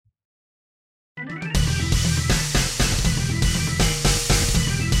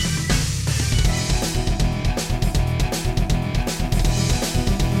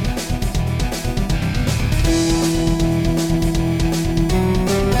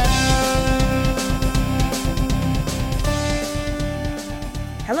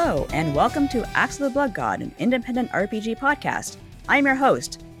and welcome to Axe of the Blood God, an independent RPG podcast. I'm your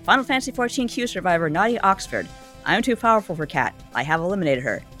host, Final Fantasy XIV Q survivor Nadia Oxford. I'm too powerful for Kat. I have eliminated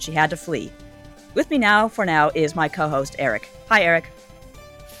her. She had to flee. With me now, for now, is my co-host, Eric. Hi, Eric.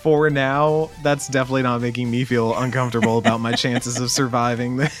 For now, that's definitely not making me feel uncomfortable about my chances of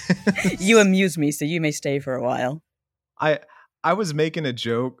surviving this. You amuse me, so you may stay for a while. I was making a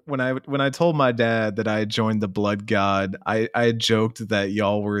joke when I told my dad that I had joined the Blood God. I had joked that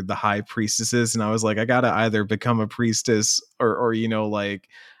y'all were the high priestesses, and I was like, I gotta either become a priestess or like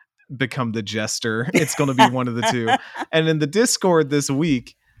become the jester. It's gonna be one of the two. And in the Discord this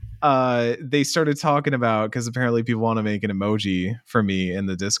week, they started talking about, because apparently people want to make an emoji for me in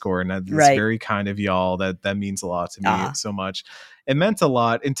the Discord, and it's very kind of y'all. That means a lot to me so much. It meant a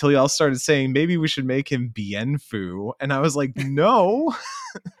lot until y'all started saying maybe we should make him Bienfu, and I was like, no.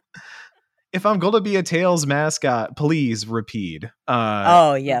 If I'm going to be a Tails mascot, please repeat.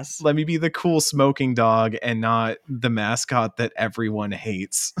 Oh, yes. Let me be the cool smoking dog and not the mascot that everyone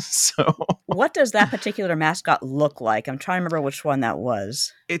hates. So, what does that particular mascot look like? I'm trying to remember which one that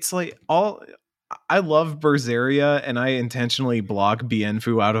was. It's like I love Berseria, and I intentionally block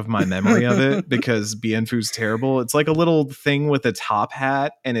Bienfu out of my memory of it because Bienfu's terrible. It's like a little thing with a top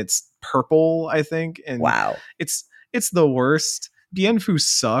hat, and it's purple, I think. And wow, it's the worst. Bienfu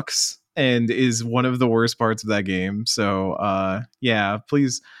sucks and is one of the worst parts of that game. So yeah,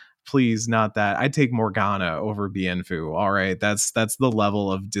 please not that. I'd take Morgana over Bienfu. All right, that's the level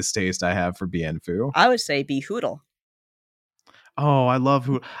of distaste I have for Bienfu. I would say Behoodle. Oh, I love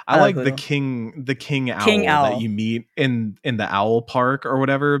who I like Hoodle. the king owl that you meet in the owl park or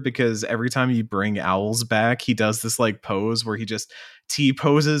whatever, because every time you bring owls back, he does this like pose where he just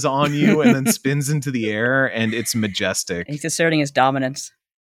T-poses on you and then spins into the air, and it's majestic. He's asserting his dominance.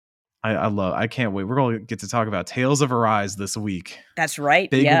 I can't wait. We're going to get to talk about Tales of Arise this week. That's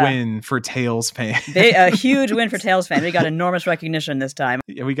right. Big win for Tales fans. A huge win for Tales fans. We got enormous recognition this time.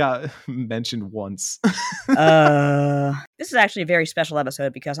 Yeah, we got mentioned once. This is actually a very special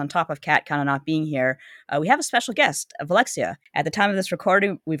episode because on top of Kat kind of not being here, we have a special guest, Valexia. At the time of this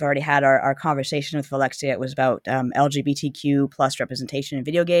recording, we've already had our conversation with Valexia. It was about LGBTQ plus representation in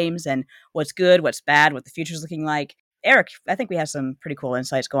video games and what's good, what's bad, what the future's looking like. Eric, I think we have some pretty cool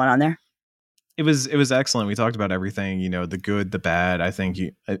insights going on there. It was excellent. We talked about everything, the good, the bad. I think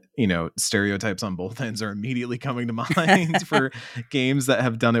stereotypes on both ends are immediately coming to mind for games that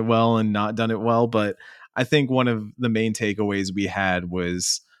have done it well and not done it well. But I think one of the main takeaways we had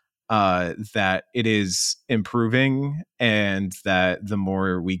was that it is improving, and that the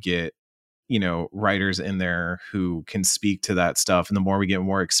more we get writers in there who can speak to that stuff, and the more we get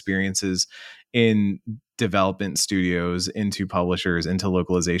more experiences in development studios, into publishers, into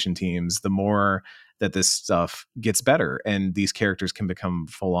localization teams, the more that this stuff gets better, and these characters can become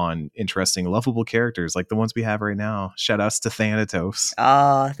full-on interesting, lovable characters like the ones we have right now. Shout outs to Thanatos.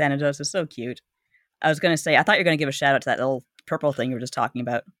 Oh, Thanatos is so cute. I was going to say, I thought you were going to give a shout out to that little purple thing you were just talking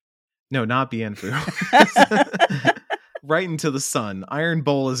about. No, not Bienfu. Right into the sun. Iron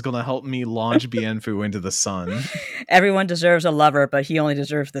Bowl is going to help me launch Bienfu into the sun. Everyone deserves a lover, but he only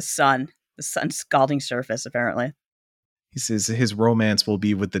deserves the sun. The sun's scalding surface, apparently. He says his romance will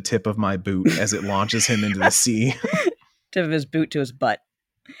be with the tip of my boot as it launches him into the sea. Tip of his boot to his butt.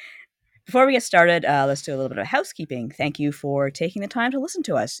 Before we get started, let's do a little bit of housekeeping. Thank you for taking the time to listen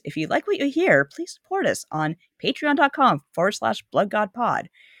to us. If you like what you hear, please support us on patreon.com/bloodgodpod.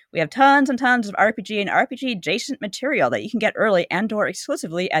 We have tons and tons of RPG and RPG-adjacent material that you can get early and/or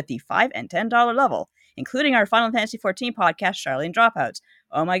exclusively at the $5 and $10 level, including our Final Fantasy XIV podcast, Charlene Dropouts.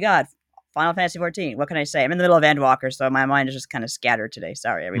 Oh my god, Final Fantasy XIV. What can I say? I'm in the middle of Endwalker, so my mind is just kind of scattered today.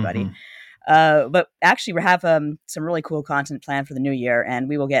 Sorry, everybody. But actually, we have some really cool content planned for the new year, and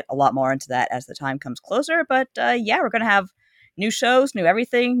we will get a lot more into that as the time comes closer. But yeah, we're going to have new shows, new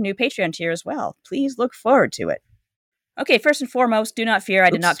everything, new Patreon tier as well. Please look forward to it. Okay, first and foremost, do not fear. I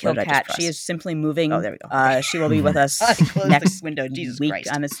did not kill Kat. She is simply moving. Oh, there we go. She will be with us next window. Jesus week, Christ.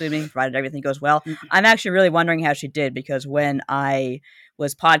 I'm assuming, provided everything goes well. I'm actually really wondering how she did, because when I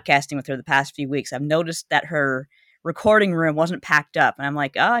was podcasting with her the past few weeks, I've noticed that her recording room wasn't packed up. And I'm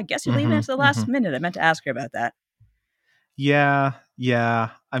like, I guess you're leaving it to the last minute. I meant to ask her about that. Yeah.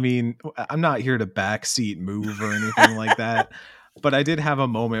 I mean, I'm not here to backseat move or anything like that. But I did have a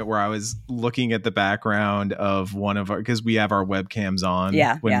moment where I was looking at the background of one of our, because we have our webcams on we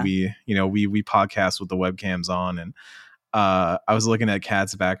podcast with the webcams on, and I was looking at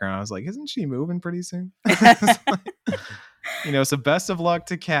Kat's background. I was like, isn't she moving pretty soon? So best of luck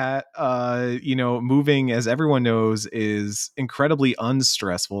to Kat. Moving, as everyone knows, is incredibly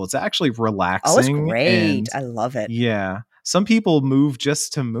unstressful. It's actually relaxing. Oh, it's great. I love it. Yeah. some people move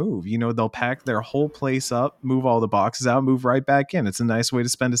just to move. You know, they'll pack their whole place up, move all the boxes out, move right back in. It's a nice way to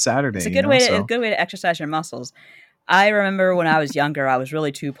spend a Saturday. It's a good way to exercise your muscles. I remember when I was younger, I was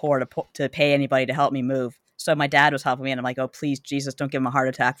really too poor to pay anybody to help me move. So my dad was helping me, and I'm like, oh, please, Jesus, don't give him a heart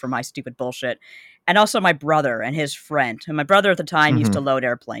attack for my stupid bullshit. And also my brother and his friend. And my brother at the time used to load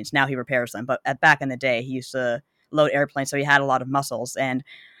airplanes. Now he repairs them. But back in the day, he used to load airplanes, so he had a lot of muscles. And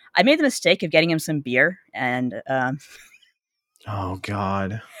I made the mistake of getting him some beer. And oh,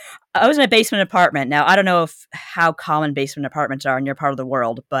 God. I was in a basement apartment. Now, I don't know how common basement apartments are in your part of the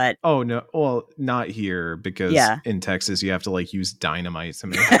world, but... Oh, no. Well, not here, because in Texas, you have to, like, use dynamite to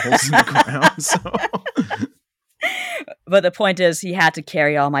make holes in the ground, so... But the point is, he had to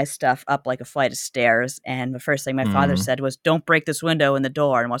carry all my stuff up like a flight of stairs, and the first thing my father said was, don't break this window in the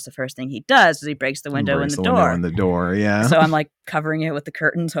door. And what's the first thing he does is he breaks the window in the door. Yeah. So I'm like covering it with the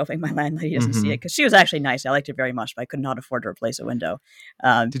curtains, hoping my landlady doesn't see it, because she was actually nice. I liked it very much, but I could not afford to replace a window.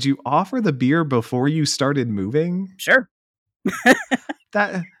 Did you offer the beer before you started moving? Sure.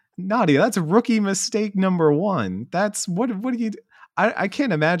 Nadia, that's rookie mistake number one. That's what do you do? I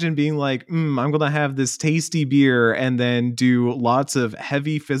can't imagine being like, I'm going to have this tasty beer and then do lots of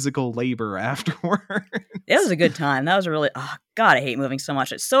heavy physical labor afterwards. It was a good time. That was a really, oh God, I hate moving so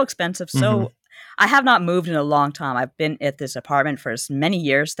much. It's so expensive. So I have not moved in a long time. I've been at this apartment for many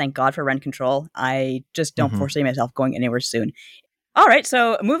years. Thank God for rent control. I just don't foresee myself going anywhere soon. All right,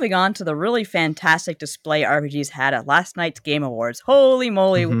 so moving on to the really fantastic display RPGs had at last night's Game Awards. Holy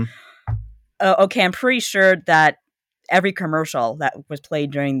moly. Okay, I'm pretty sure that every commercial that was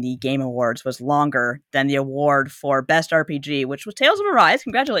played during the Game Awards was longer than the award for Best RPG, which was Tales of Arise.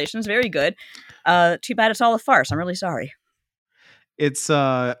 Congratulations, very good. Too bad it's all a farce. I'm really sorry. It's,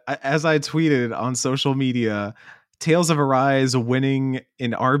 as I tweeted on social media, Tales of Arise winning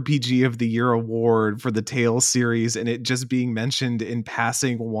an RPG of the Year award for the Tales series, and it just being mentioned in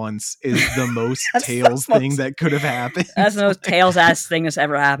passing once is the most Tales thing that could have happened. That's the most Tales-ass thing that's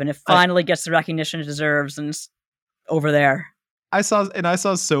ever happened. It finally gets the recognition it deserves, and it's over there. I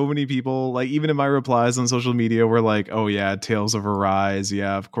saw so many people, like, even in my replies on social media, were like, oh yeah, Tales of Arise,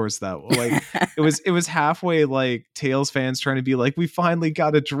 yeah, of course that, like, it was halfway like Tales fans trying to be like, we finally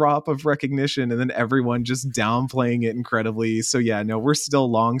got a drop of recognition, and then everyone just downplaying it incredibly. So yeah, no, we're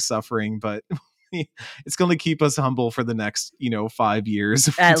still long suffering, but it's going to keep us humble for the next 5 years.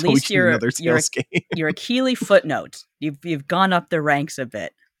 At least you're a Keeley footnote. You've gone up the ranks a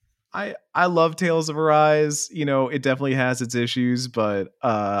bit. I love Tales of Arise. It definitely has its issues, but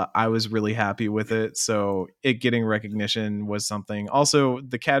I was really happy with it. So it getting recognition was something. Also,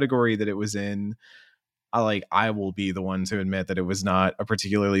 the category that it was in, I will be the one to admit that it was not a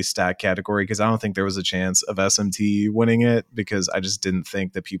particularly stacked category, because I don't think there was a chance of SMT winning it, because I just didn't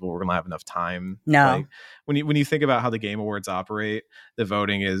think that people were going to have enough time. No. When you think about how the Game Awards operate, the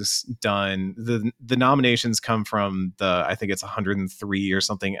voting is done. The nominations come from I think it's 103 or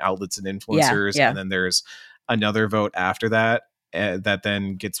something outlets and influencers. Yeah. And then there's another vote after that that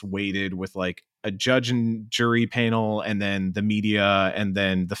then gets weighted with like a judge and jury panel, and then the media, and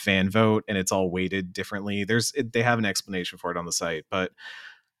then the fan vote, and it's all weighted differently. They have an explanation for it on the site, but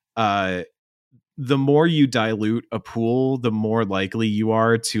the more you dilute a pool, the more likely you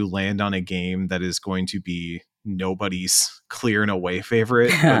are to land on a game that is going to be nobody's clear and away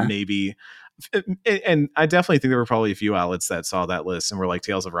favorite, but maybe. And I definitely think there were probably a few outlets that saw that list and were like,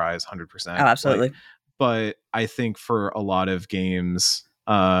 Tales of Rise, 100%. Oh, absolutely. But I think for a lot of games,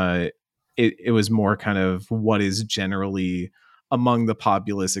 it was more kind of what is generally among the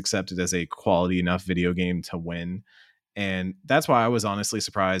populace accepted as a quality enough video game to win. And that's why I was honestly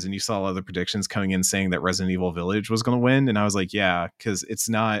surprised. And you saw other predictions coming in saying that Resident Evil Village was going to win. And I was like, yeah, because it's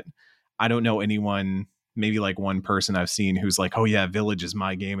not, I don't know anyone, maybe like one person I've seen who's like, oh yeah, Village is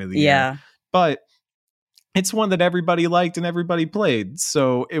my game of the year. But it's one that everybody liked and everybody played.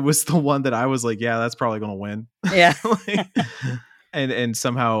 So it was the one that I was like, yeah, that's probably going to win. Yeah. And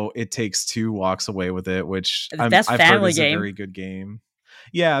somehow It Takes Two walks away with it, which I've heard is a very good game.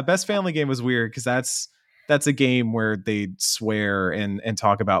 Yeah, Best Family Game was weird because that's a game where they swear and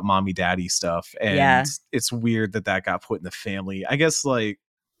talk about mommy daddy stuff, and it's weird that got put in the family. I guess like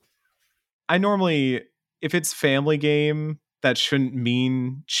I normally, if it's family game, that shouldn't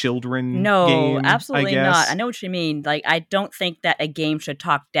mean children. No, game, absolutely not. I know what you mean. Like, I don't think that a game should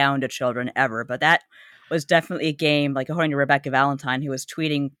talk down to children ever, but that was definitely a game, like according to Rebecca Valentine, who was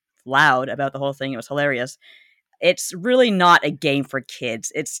tweeting loud about the whole thing. It was hilarious. It's really not a game for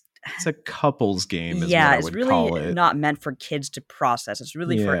kids. It's a couples game. It's really not meant for kids to process. It's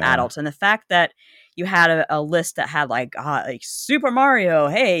really for adults. And the fact that you had a list that had like Super Mario.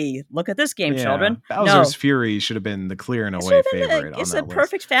 Hey, look at this game, children. Bowser's Fury should have been the clear and away favorite. It's a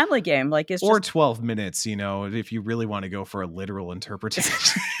perfect family game. Like it's or 12 minutes. If you really want to go for a literal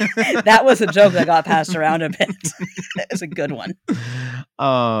interpretation. That was a joke that got passed around a bit. It's a good one.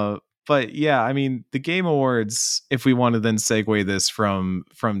 But yeah, I mean, the Game Awards, if we want to then segue this from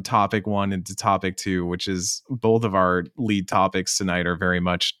topic 1 into topic 2, which is both of our lead topics tonight are very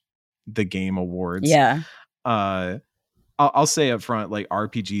much the Game Awards. Yeah. I'll say up front, like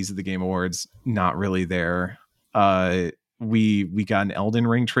RPGs at the Game Awards, not really there. We got an Elden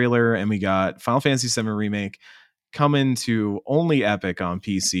Ring trailer and we got Final Fantasy VII Remake coming to only Epic on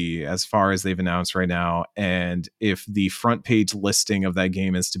PC as far as they've announced right now. And if the front page listing of that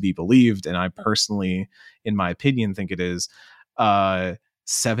game is to be believed, and I personally, in my opinion, think it is,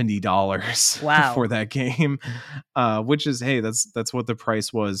 $70 for that game, which is, hey, that's what the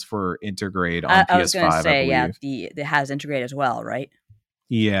price was for Intergrade on PS5. I was going to say, it has Intergrade as well, right?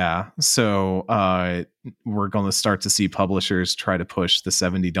 Yeah, so we're going to start to see publishers try to push the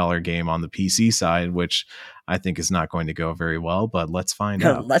 $70 game on the PC side, which I think is not going to go very well. But let's find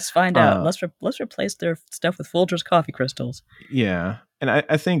out. Let's find out. Let's replace their stuff with Folgers coffee crystals. Yeah, and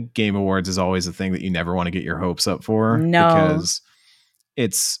I think Game Awards is always a thing that you never want to get your hopes up for. No, because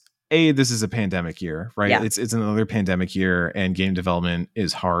this is a pandemic year, right? Yeah. It's another pandemic year, and game development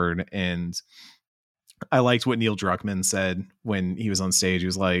is hard. And I liked what Neil Druckmann said when he was on stage. He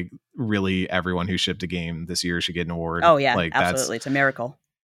was like, really, everyone who shipped a game this year should get an award. Oh, yeah, like, absolutely. It's a miracle.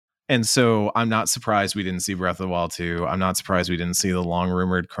 And so I'm not surprised we didn't see Breath of the Wild 2. I'm not surprised we didn't see the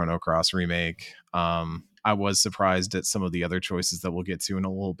long-rumored Chrono Cross remake. I was surprised at some of the other choices that we'll get to in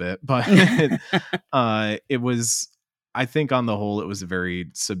a little bit. But it was, I think on the whole, it was a very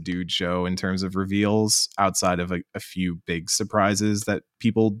subdued show in terms of reveals outside of a few big surprises that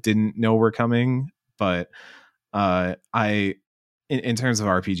people didn't know were coming. But in terms of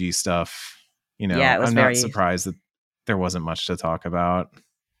RPG stuff, I'm not surprised that there wasn't much to talk about.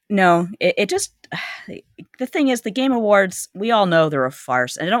 No, it just, the thing is, the Game Awards, we all know they're a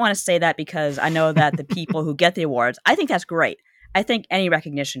farce. And I don't want to say that because I know that the people who get the awards, I think that's great. I think any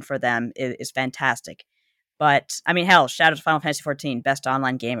recognition for them is fantastic. But, I mean, hell, shout out to Final Fantasy XIV, best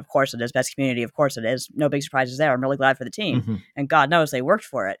online game, of course it is, best community, of course it is. No big surprises there. I'm really glad for the team. Mm-hmm. And God knows they worked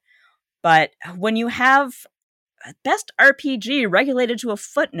for it. But when you have best RPG regulated to a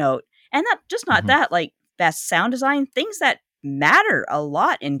footnote, and not that, like best sound design, things that matter a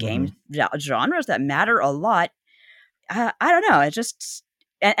lot in game genres that matter a lot. I don't know. It just,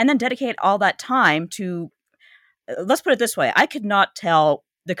 and then dedicate all that time to, let's put it this way. I could not tell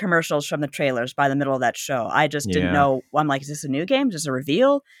the commercials from the trailers by the middle of that show. I just didn't know. I'm like, is this a new game? Is this a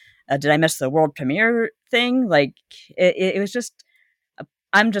reveal? Did I miss the world premiere thing? Like it was just,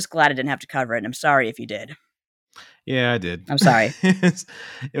 I'm just glad I didn't have to cover it. And I'm sorry if you did. Yeah, I did. I'm sorry. It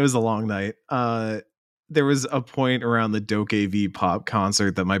was a long night. There was a point around the Dokev Pop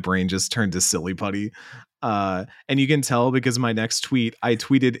concert that my brain just turned to silly putty. And you can tell because my next tweet, I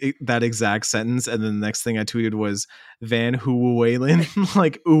tweeted that exact sentence. And then the next thing I tweeted was Van Halen,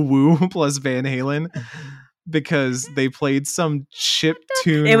 like Uwu plus Van Halen. Because they played some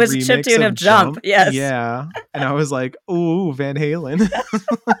chiptune. It was a chiptune of Jump. Yes. Yeah. And I was like, ooh, Van Halen.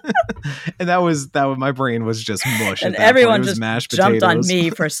 And that was my brain was just mush. And everyone just jumped on me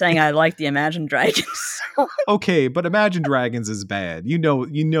for saying I like the Imagine Dragons. Okay, but Imagine Dragons is bad. You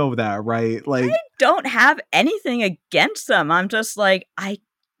know that, right? Like, I don't have anything against them. I'm just like,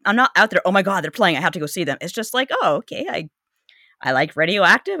 I'm not out there, oh my God, they're playing, I have to go see them. It's just like, oh, okay, I like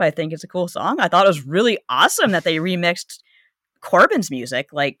Radioactive. I think it's a cool song. I thought it was really awesome that they remixed Corbin's music.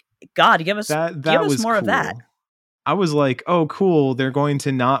 Like, God, give us more of that. I was like, oh, cool. They're going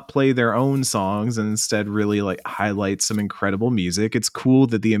to not play their own songs and instead really like highlight some incredible music. It's cool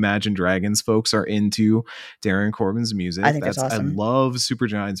that the Imagine Dragons folks are into Darren Corbin's music. I think that's awesome. I love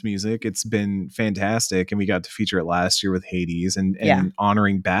Supergiant's music. It's been fantastic. And we got to feature it last year with Hades and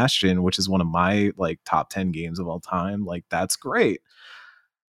honoring Bastion, which is one of my like top 10 games of all time. Like, that's great.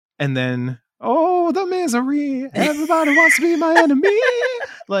 And then, oh, the misery. Everybody wants to be my enemy.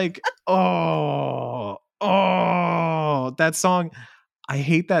 Like, oh, that song. I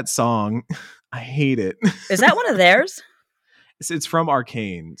hate that song. I hate it. Is that one of theirs? It's from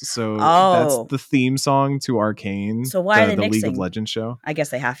Arcane. So that's the theme song to Arcane. So why are they mixing? The League of Legends show? I guess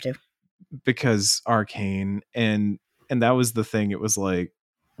they have to. Because Arcane. And that was the thing. It was like,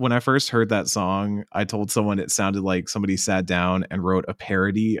 when I first heard that song, I told someone it sounded like somebody sat down and wrote a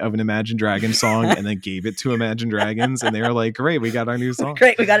parody of an Imagine Dragons song and then gave it to Imagine Dragons. And they were like, great, we got our new song.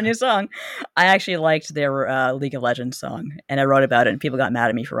 Great, we got a new song. I actually liked their League of Legends song and I wrote about it and people got mad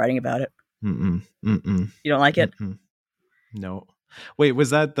at me for writing about it. Mm-mm. Mm-mm. You don't like it? Mm-mm. No. Wait,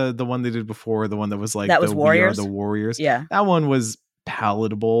 was that the one they did before? The one that was like That was We Are Warriors? the Warriors? Yeah. That one was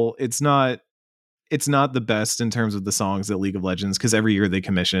palatable. It's not the best in terms of the songs at League of Legends, because every year they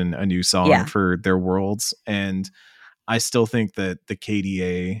commission a new song for their worlds, and I still think that the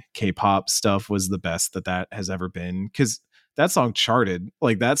KDA K-pop stuff was the best that has ever been, because that song charted.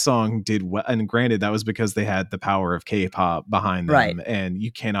 Like, that song did well, and granted, that was because they had the power of K-pop behind them, Right. and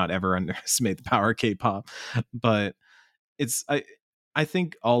you cannot ever underestimate the power of K-pop. But I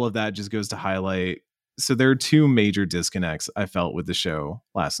think all of that just goes to highlight. So there are two major disconnects I felt with the show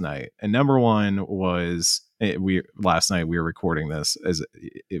last night, and number one was last night we were recording this as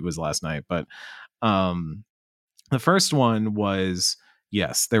it was last night, but the first one was,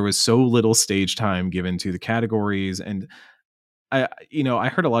 yes, there was so little stage time given to the categories, and I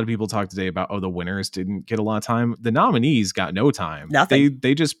heard a lot of people talk today about, the winners didn't get a lot of time. The nominees got no time. Nothing.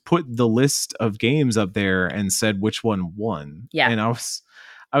 They just put the list of games up there and said which one won. Yeah. And I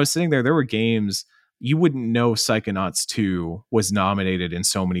was sitting there. There were games you wouldn't know Psychonauts 2 was nominated in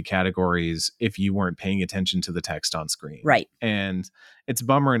so many categories if you weren't paying attention to the text on screen. Right. And it's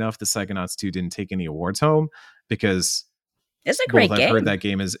bummer enough that Psychonauts 2 didn't take any awards home, because it's a great game. I've heard that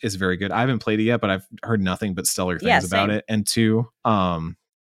game is very good. I haven't played it yet, but I've heard nothing but stellar things about it. And two, Tim,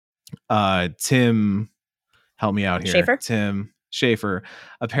 help me out here. Tim Schafer.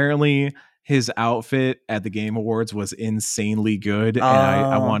 Apparently his outfit at the Game Awards was insanely good. And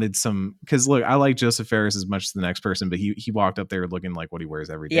I wanted some, because look, I like Joseph Ferris as much as the next person, but he walked up there looking like what he wears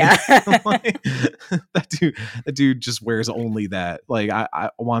every day. Yeah. Like, that dude just wears only that. Like, I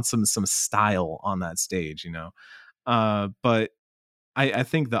want some style on that stage, but I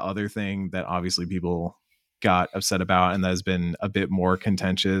think the other thing that obviously people got upset about, and that has been a bit more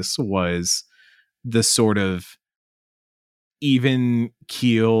contentious, was the sort of even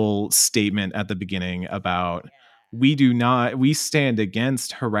keel statement at the beginning about, we stand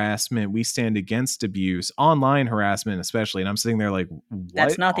against harassment, we stand against abuse, online harassment especially. And I'm sitting there like, what?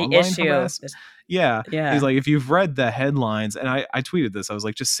 That's not the online issue. Yeah. He's like, if you've read the headlines, and I tweeted this, I was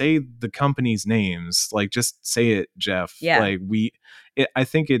like, just say the company's names, like, just say it, Jeff. Yeah. Like, I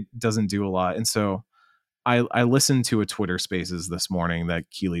think it doesn't do a lot. And so I listened to a Twitter Spaces this morning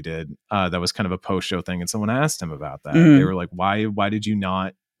that Keeley did, that was kind of a post-show thing, and someone asked him about that. They were like, why did you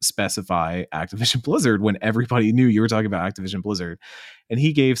not specify Activision Blizzard when everybody knew you were talking about Activision Blizzard? And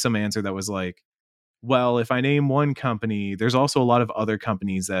he gave some answer that was like, well, if I name one company, there's also a lot of other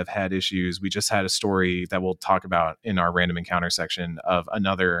companies that have had issues. We just had a story that we'll talk about in our random encounter section of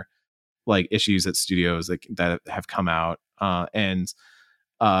another, like, issues at studios that have come out, and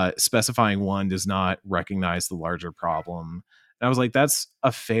specifying one does not recognize the larger problem. And I was like, that's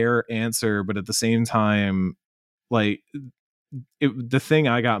a fair answer, but at the same time, like, the thing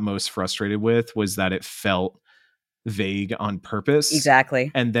I got most frustrated with was that it felt vague on purpose.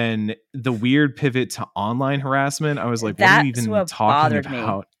 Exactly. And then the weird pivot to online harassment, I was like, what are you even talking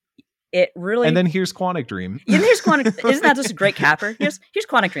about? It really. And then here's Quantic Dream. Here's Quantic. Isn't that just a great capper? Here's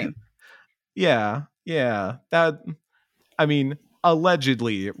Quantic Dream. Yeah. That, I mean,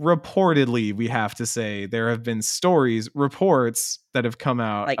 allegedly, reportedly, we have to say, there have been reports that have come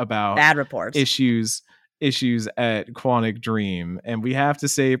out, like, about bad reports, issues at Quantic Dream, and we have to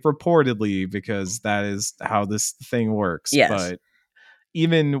say reportedly because that is how this thing works. Yes. But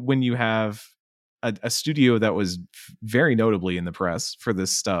even when you have a studio that was very notably in the press for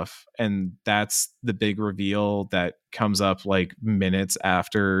this stuff, and that's the big reveal that comes up like minutes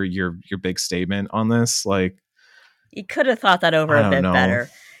after your big statement on this, like, you could have thought that over a bit better.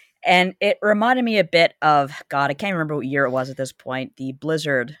 And it reminded me a bit of, God, I can't remember what year it was at this point, the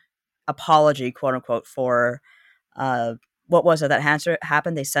Blizzard apology, quote unquote, for what was it that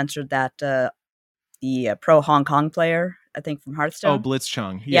happened? They censored that the pro Hong Kong player, I think, from Hearthstone. Oh,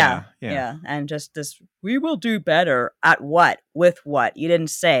 Blitzchung. Yeah. And just this, we will do better at what? With what? You didn't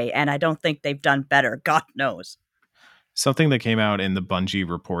say. And I don't think they've done better. God knows. Something that came out in the Bungie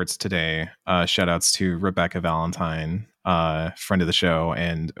reports today, shout outs to Rebecca Valentine, friend of the show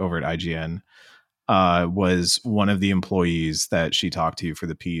and over at IGN, was one of the employees that she talked to for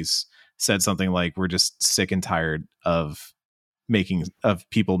the piece said something like, we're just sick and tired of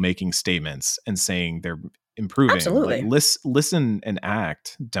people making statements and saying they're improving. Absolutely. Like, listen and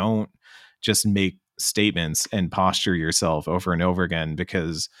act. Don't just make statements and posture yourself over and over again,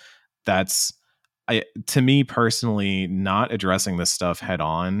 because that's, to me personally, not addressing this stuff head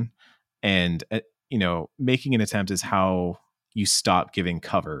on and making an attempt is how you stop giving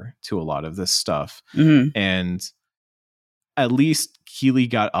cover to a lot of this stuff. And at least Keeley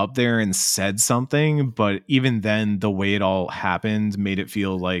got up there and said something, but even then, the way it all happened made it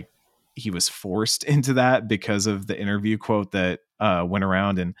feel like he was forced into that because of the interview quote that went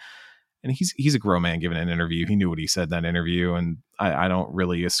around. And he's a grown man giving an interview. He knew what he said in that interview. And I don't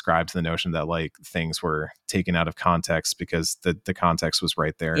really ascribe to the notion that like things were taken out of context, because the context was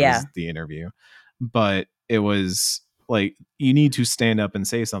right there. Yeah. It was the interview. But it was like, you need to stand up and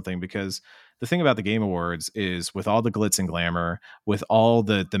say something, because the thing about the Game Awards is, with all the glitz and glamour, with all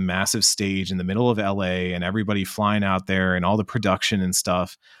the massive stage in the middle of LA and everybody flying out there and all the production and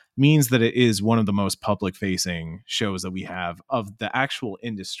stuff, means that it is one of the most public facing shows that we have of the actual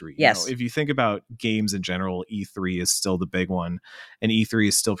industry. Yes. If you think about games in general, E3 is still the big one, and E3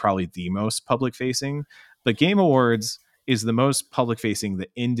 is still probably the most public facing, but Game Awards is the most public facing the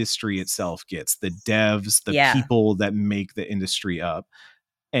industry itself gets, the devs, the people that make the industry up.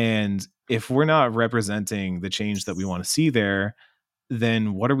 And if we're not representing the change that we want to see there,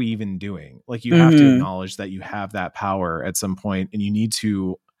 then what are we even doing? Like, you have to acknowledge that you have that power at some point, and you need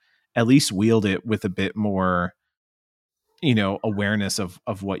to at least wield it with a bit more, awareness of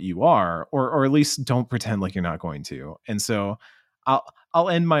what you are, or at least don't pretend like you're not going to. And so I'll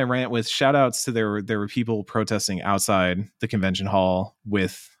end my rant with shout outs to there were people protesting outside the convention hall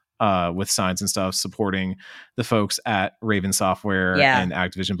with signs and stuff supporting the folks at Raven Software and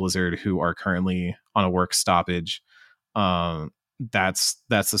Activision Blizzard who are currently on a work stoppage. That's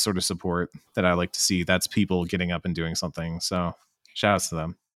the sort of support that I like to see. That's people getting up and doing something. So shout outs to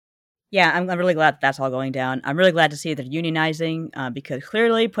them. Yeah, I'm really glad that's all going down. I'm really glad to see that unionizing, because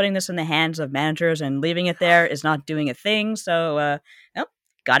clearly putting this in the hands of managers and leaving it there is not doing a thing. So,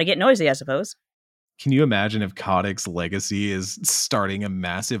 got to get noisy, I suppose. Can you imagine if Kotick's legacy is starting a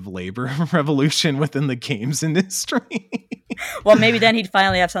massive labor revolution within the games industry? Well, maybe then he'd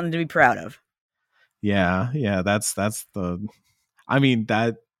finally have something to be proud of. Yeah, that's the... I mean,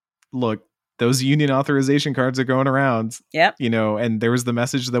 look, those union authorization cards are going around. Yep. And there was the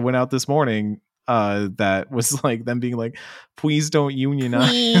message that went out this morning that was like them being like, please don't unionize.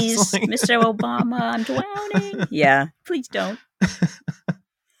 Please, like, Mr. Obama, I'm drowning. Yeah, please don't.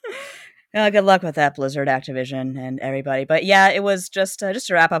 Good luck with that, Blizzard, Activision, and everybody. But yeah, it was just to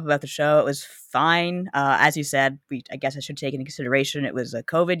wrap up about the show. It was fine. As you said, I guess I should take into consideration it was a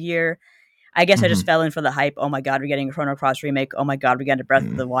COVID year. I guess I just fell in for the hype. Oh my God, we're getting a Chrono Cross remake. Oh my God, we're getting a Breath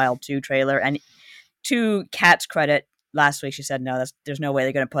of the Wild 2 trailer. And to Kat's credit, last week she said, no, there's no way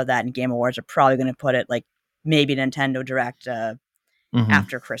they're going to put that in Game Awards. They're probably going to put it like maybe Nintendo Direct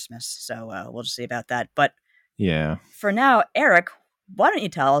after Christmas. So we'll just see about that. But yeah, for now, Eric, why don't you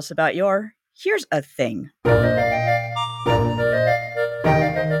tell us about your Here's a Thing?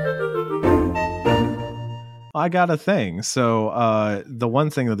 I got a thing. So the one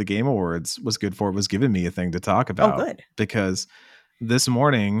thing that the Game Awards was good for was giving me a thing to talk about. Oh, good. Because this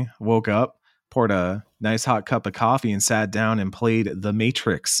morning, woke up, poured a nice hot cup of coffee and sat down and played The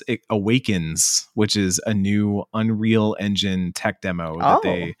Matrix Awakens, which is a new Unreal Engine tech demo that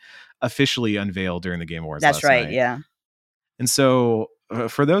they officially unveiled during the Game Awards last right, night. Yeah. And so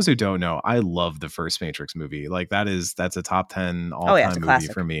for those who don't know, I love the first Matrix movie. Like that's a top 10 all-time movie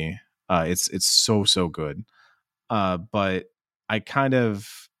classic for me. It's so good. But I kind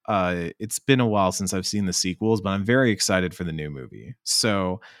of it's been a while since I've seen the sequels, but I'm very excited for the new movie.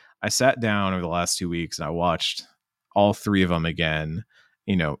 So I sat down over the last 2 weeks and I watched all three of them again.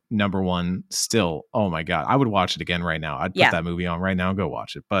 Number one, still, oh my God, I would watch it again right now. I'd put that movie on right now and go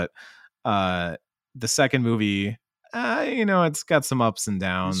watch it. But the second movie, it's got some ups and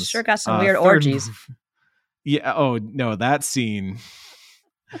downs. Sure got some weird orgies. Yeah. Oh no, that scene.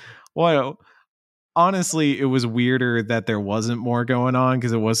 Well, honestly, it was weirder that there wasn't more going on,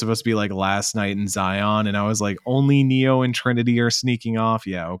 because it was supposed to be like Last Night in Zion, and I was like, only Neo and Trinity are sneaking off.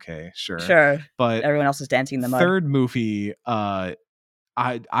 Yeah, okay, sure. But everyone else is dancing in the mud. Third movie, I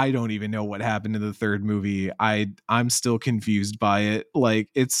don't even know what happened in the third movie. I'm still confused by it. Like,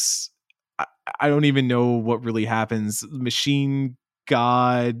 I don't even know what really happens. Machine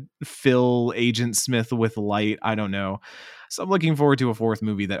God, Phil, Agent Smith with light. I don't know. So I'm looking forward to a fourth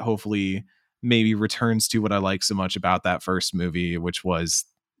movie that hopefully maybe returns to what I like so much about that first movie, which was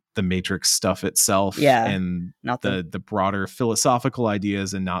the Matrix stuff itself, and not the broader philosophical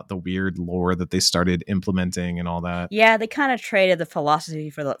ideas, and not the weird lore that they started implementing and all that. Yeah, they kind of traded the philosophy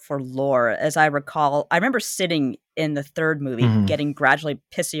for lore. As I recall, I remember sitting in the third movie getting gradually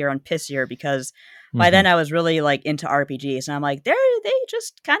pissier and pissier, because by then I was really like into RPGs, and I'm like, they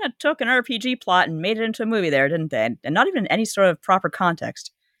just kind of took an RPG plot and made it into a movie there, didn't they? And not even any sort of proper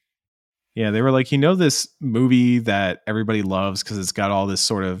context. Yeah, they were like, this movie that everybody loves because it's got all this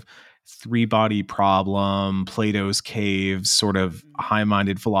sort of three-body problem, Plato's Cave, sort of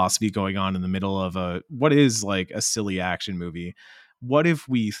high-minded philosophy going on in the middle of what is like a silly action movie. what if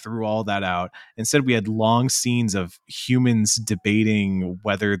we threw all that out? Instead, we had long scenes of humans debating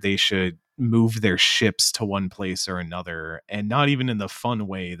whether they should move their ships to one place or another, and not even in the fun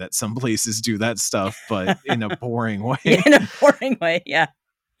way that some places do that stuff, but in a boring way. Yeah, in a boring way, yeah.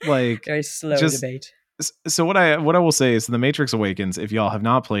 Like, very slow debate. So what I will say is The Matrix Awakens, if y'all have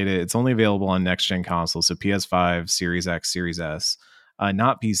not played it, it's only available on next gen consoles, so PS5, Series X, Series S,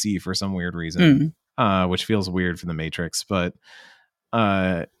 not PC for some weird reason, which feels weird for The Matrix, but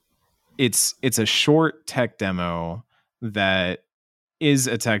it's a short tech demo that is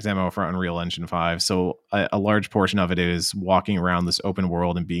a tech demo for Unreal Engine 5. So a large portion of it is walking around this open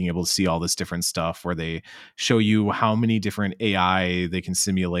world and being able to see all this different stuff, where they show you how many different AI they can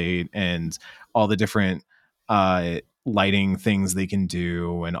simulate and all the different lighting things they can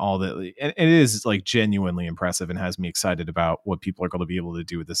do, and all that. And it is like genuinely impressive and has me excited about what people are going to be able to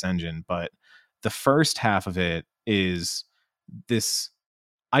do with this engine. But the first half of it is this.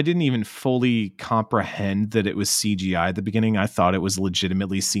 I didn't even fully comprehend that it was CGI at the beginning. I thought it was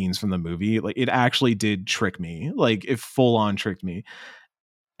legitimately scenes from the movie. Like, it actually did trick me. Like, it full on tricked me.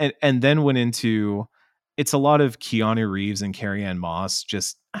 And then went into, it's a lot of Keanu Reeves and Carrie-Anne Moss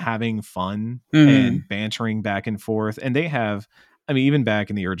just having fun and bantering back and forth. And they have, I mean, even back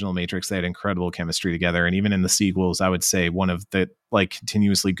in the original Matrix, they had incredible chemistry together. And even in the sequels, I would say one of the like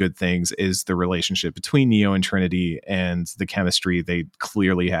continuously good things is the relationship between Neo and Trinity, and the chemistry they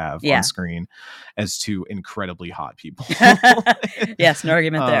clearly have on screen as two incredibly hot people. Yes, no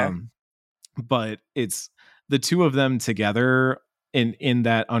argument there. But it's the two of them together in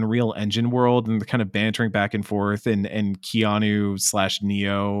that Unreal Engine world, and the kind of bantering back and forth, and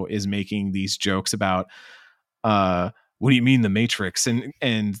Keanu/Neo is making these jokes about what do you mean the Matrix?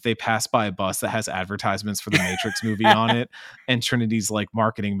 And they pass by a bus that has advertisements for the Matrix movie on it, and Trinity's like,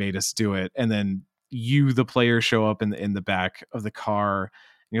 marketing made us do it. And then you, the player, show up in the back of the car, and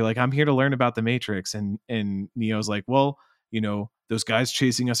you're like, I'm here to learn about the Matrix. And Neo's like, well, you know, those guys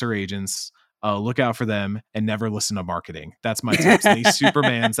chasing us are agents. Look out for them and never listen to marketing. That's my tips. And he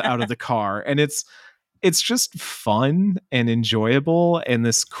Superman's out of the car, and it's just fun and enjoyable, and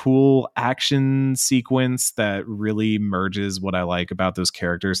this cool action sequence that really merges what I like about those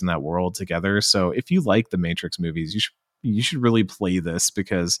characters in that world together. So if you like the Matrix movies, you should really play this,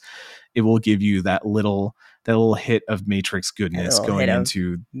 because it will give you that little hit of Matrix goodness going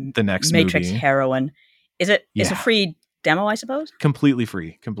into the next Matrix movie. heroin. Is it? Yeah. It's a free demo, I suppose. Completely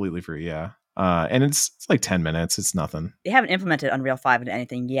free. Yeah. And it's like 10 minutes. It's nothing. They haven't implemented Unreal 5 into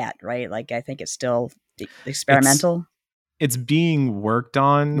anything yet, right? Like, I think it's still experimental. It's being worked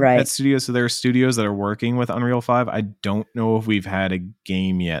on at studios. So there are studios that are working with Unreal 5. I don't know if we've had a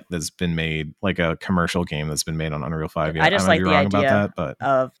game yet that's been made, like a commercial game that's been made on Unreal 5 yet. I just like the idea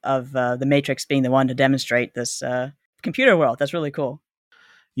of the Matrix being the one to demonstrate this computer world. That's really cool.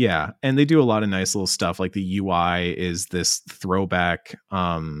 Yeah. And they do a lot of nice little stuff. Like the UI is this throwback,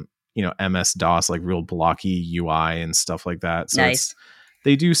 MS-DOS, like real blocky UI and stuff like that. So nice.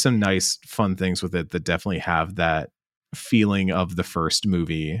 They do some nice, fun things with it that definitely have that feeling of the first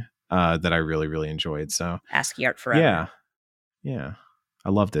movie that I really, really enjoyed. So ASCII art forever. Yeah. I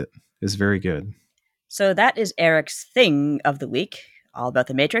loved it. It's very good. So that is Eric's thing of the week, all about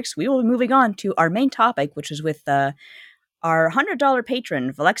the Matrix. We will be moving on to our main topic, which is with our $100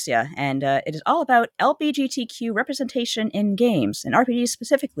 patron, Valexia, and it is all about LGBTQ representation in games, and RPGs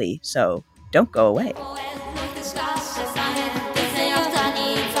specifically, so don't go away.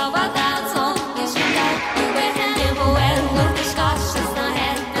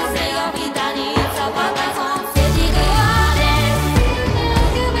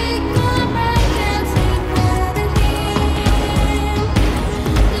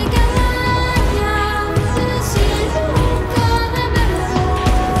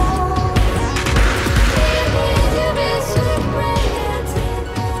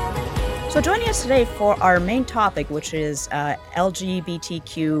 So joining us today for our main topic, which is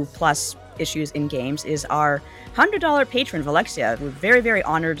LGBTQ plus issues in games, is our $100 patron, Valexia. We're very, very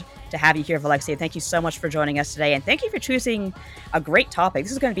honored to have you here, Valexia. Thank you so much for joining us today, and thank you for choosing a great topic.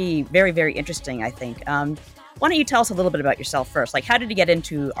 This is going to be very, very interesting, I think. Why don't you tell us a little bit about yourself first? Like, how did you get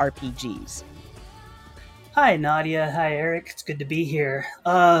into RPGs? Hi, Nadia. Hi, Eric. It's good to be here.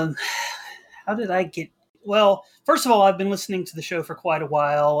 How did I get... Well, first of all, I've been listening to the show for quite a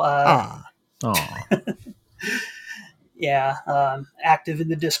while. Yeah, active in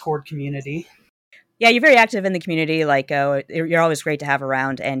the Discord community. Yeah, you're very active in the community. Like, you're always great to have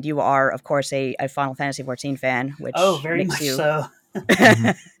around, and you are, of course, a Final Fantasy XIV fan, which very much so.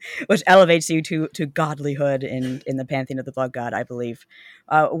 Which elevates you to godlyhood in the pantheon of the Blood God, I believe.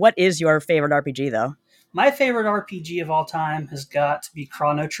 What is your favorite RPG, though? My favorite RPG of all time has got to be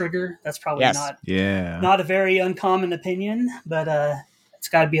Chrono Trigger. That's probably Yes. not a very uncommon opinion, but it's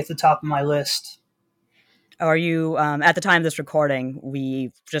got to be at the top of my list. Are you, at the time of this recording,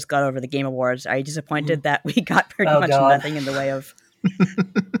 we just got over the Game Awards. Are you disappointed that we got pretty much nothing in the way of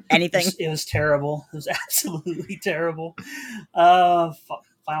anything? It was terrible. It was absolutely terrible.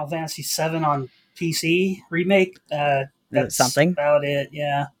 Final Fantasy VII on PC remake. That's something about it.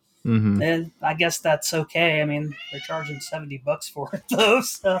 Yeah. Mm-hmm. And I guess that's okay. I mean, they're charging $70 for it though.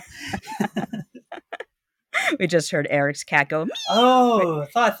 So. We just heard Eric's cat go. Oh,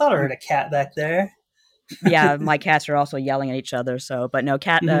 I thought I heard a cat back there. Yeah, my cats are also yelling at each other. So, but no,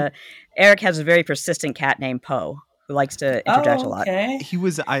 Eric has a very persistent cat named Poe who likes to interject a lot.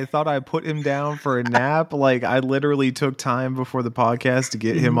 I thought I put him down for a nap. Like, I literally took time before the podcast to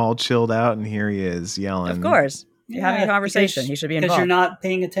get him all chilled out, and here he is yelling. Of course. You're having a conversation. He should be involved. Because you're not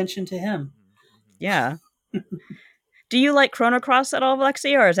paying attention to him. Yeah. Do you like Chrono Cross at all,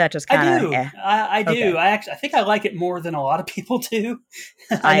 Lexi, or is that just kind of? I do. Okay. I think I like it more than a lot of people do.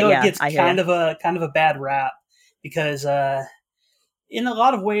 I know it gets kind of a bad rap because in a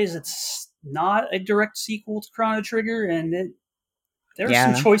lot of ways it's not a direct sequel to Chrono Trigger, and there are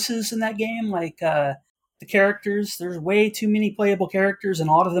some choices in that game, like the characters. There's way too many playable characters, and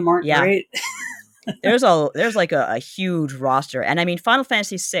a lot of them aren't great. There's like a huge roster, and I mean Final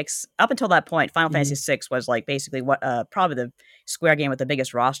Fantasy VI. Up until that point, Final Fantasy VI was like basically what probably the Square game with the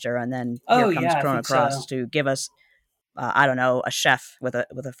biggest roster, and then here comes Chrono Cross to give us I don't know, a chef with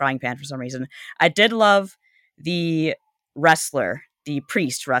a frying pan for some reason. I did love the wrestler, the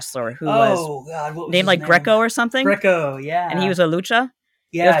priest wrestler who was named like Greco or something. Greco, yeah, and he was a lucha.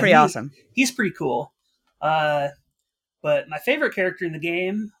 Yeah, it was pretty awesome. He's pretty cool. But my favorite character in the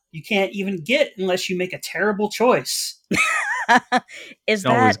game, you can't even get unless you make a terrible choice. It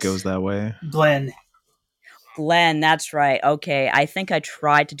always goes that way. Glenn, that's right. Okay, I think I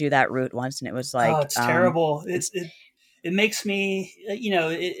tried to do that route once, and it was like, it's terrible. It makes me,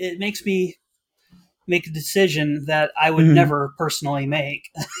 it makes me make a decision that I would never personally make.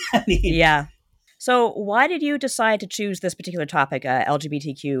 I mean, yeah. So, why did you decide to choose this particular topic,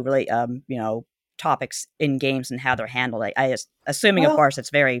 LGBTQ, topics in games and how they're handled? I assuming, of course, it's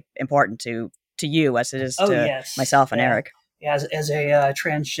very important to you as it is to myself and Eric. Yeah, as a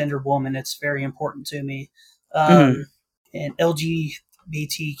transgender woman, it's very important to me. And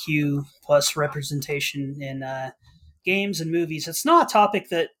LGBTQ plus representation in games and movies. It's not a topic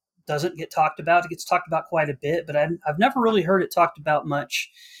that doesn't get talked about. It gets talked about quite a bit, but I've never really heard it talked about much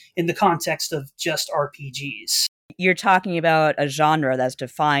in the context of just RPGs. You're talking about a genre that's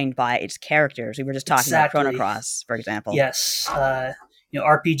defined by its characters. We were just talking about Chrono Cross, for example. Yes.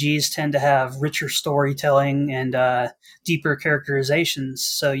 RPGs tend to have richer storytelling and deeper characterizations.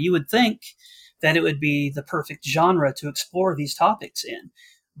 So you would think that it would be the perfect genre to explore these topics in.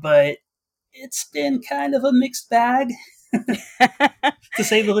 But it's been kind of a mixed bag, to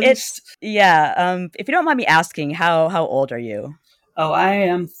say the least. If you don't mind me asking, how old are you? Oh, I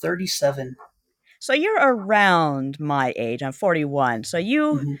am 37. So you're around my age. I'm 41. So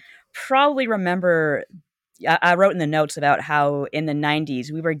you probably remember, I wrote in the notes about how in the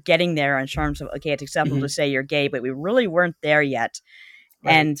 90s we were getting there in terms of, okay, it's acceptable to say you're gay, but we really weren't there yet.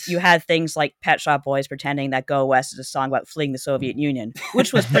 Right. And you had things like Pet Shop Boys pretending that Go West is a song about fleeing the Soviet Union,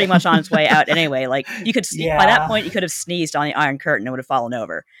 which was pretty much on its way out anyway. Like you could by that point, you could have sneezed on the Iron Curtain and would have fallen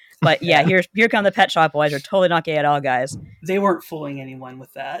over. But here come the Pet Shop Boys. Are totally not gay at all, guys. They weren't fooling anyone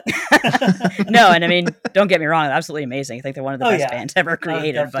with that. No, and I mean, don't get me wrong, they're absolutely amazing. I think they're one of the best bands ever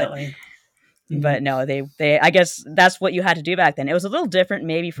created. But no, they I guess that's what you had to do back then. It was a little different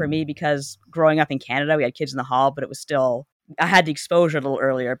maybe for me because growing up in Canada, we had Kids in the Hall, but it was still, I had the exposure a little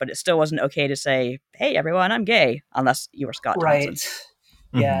earlier, but it still wasn't okay to say, hey, everyone, I'm gay, unless you were Scott Thompson.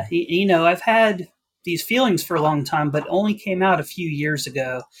 Right. Yeah. I've had these feelings for a long time, but only came out a few years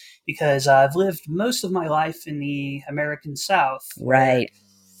ago because I've lived most of my life in the American South. Right.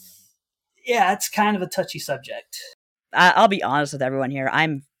 Yeah, it's kind of a touchy subject. I'll be honest with everyone here.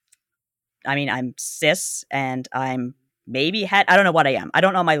 I'm cis and I'm maybe I don't know what I am. I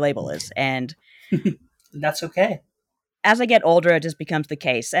don't know what my label is. And that's okay. As I get older, it just becomes the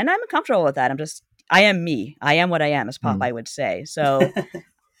case. And I'm comfortable with that. I am me. I am what I am, as Popeye would say. So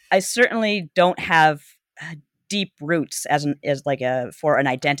I certainly don't have deep roots for an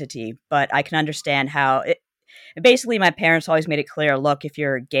identity, but I can understand how basically my parents always made it clear, look, if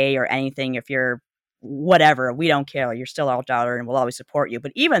you're gay or anything, if you're whatever, we don't care. You're still our daughter and we'll always support you.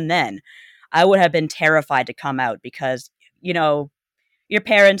 But even then, I would have been terrified to come out because, your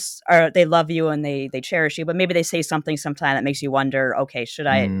parents they love you and they cherish you, but maybe they say something sometime that makes you wonder, okay, should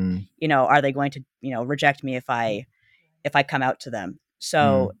I, are they going to, reject me if I come out to them?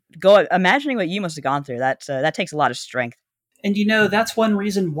 So imagining what you must have gone through, that takes a lot of strength. And that's one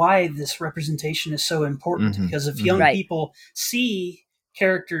reason why this representation is so important, because if young people see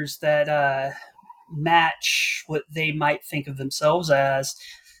characters that match what they might think of themselves as,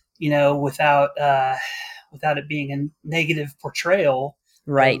 without it being a negative portrayal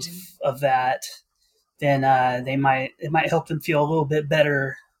of that, then it might help them feel a little bit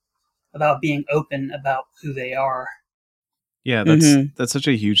better about being open about who they are. Yeah, that's such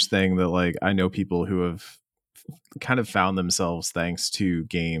a huge thing that, like, I know people who have kind of found themselves thanks to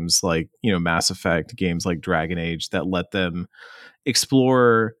games like, Mass Effect, games like Dragon Age, that let them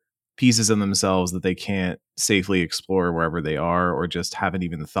explore pieces of themselves that they can't safely explore wherever they are, or just haven't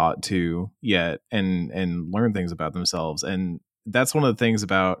even thought to yet, and learn things about themselves. And that's one of the things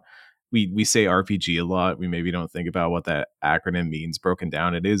about, we say RPG a lot. We maybe don't think about what that acronym means broken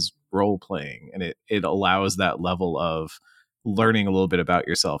down. It is role playing, and it allows that level of learning a little bit about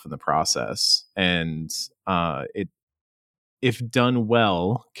yourself in the process. And it, if done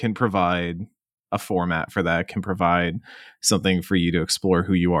well, can provide a format for that, can provide something for you to explore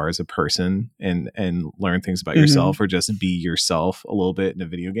who you are as a person and learn things about yourself, or just be yourself a little bit in a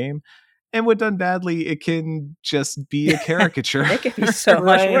video game. And when done badly, it can just be a caricature. It can be so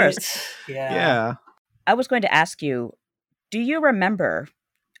much worse. Yeah. I was going to ask you, do you remember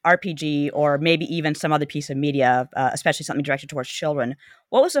RPG, or maybe even some other piece of media, especially something directed towards children?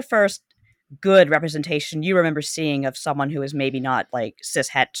 What was the first good representation you remember seeing of someone who is maybe not like cis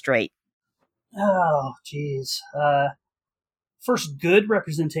het straight? Oh, geez. First good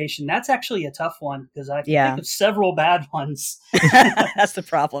representation. That's actually a tough one, because I can think of several bad ones. That's the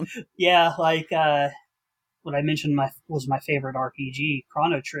problem. Yeah, like what I mentioned was my favorite RPG,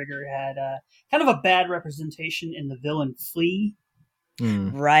 Chrono Trigger, had kind of a bad representation in the villain Flea.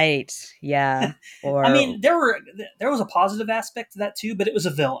 Right. Yeah. Or I mean, there was a positive aspect to that too, but it was a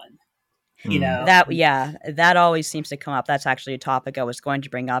villain. That always seems to come up. That's actually a topic I was going to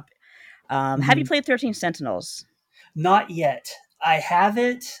bring up. Have you played 13 Sentinels? Not yet. I have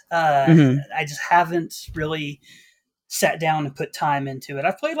it. I just haven't really sat down and put time into it.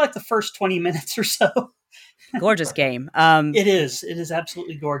 I've played like the first 20 minutes or so. Gorgeous game. It is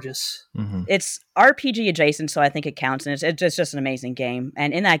absolutely gorgeous. It's RPG adjacent, so I think it counts, and it's just an amazing game.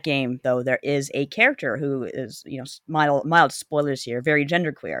 And in that game, though, there is a character who is, mild spoilers here, very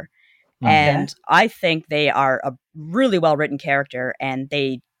genderqueer. And I think they are a really well-written character,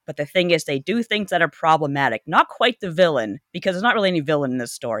 but the thing is, they do things that are problematic. Not quite the villain, because there's not really any villain in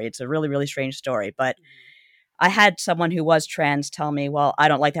this story. It's a really, really strange story. But I had someone who was trans tell me, well, I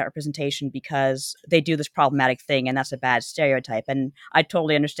don't like that representation because they do this problematic thing, and that's a bad stereotype. And I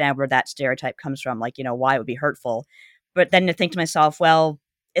totally understand where that stereotype comes from, like, why it would be hurtful. But then to think to myself, well,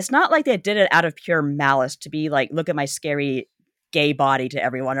 it's not like they did it out of pure malice to be like, look at my scary gay body to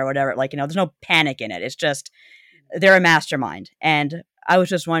everyone or whatever. Like, there's no panic in it. It's just, they're a mastermind. And I was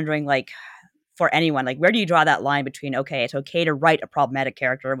just wondering, like, for anyone, like, where do you draw that line between, okay, it's okay to write a problematic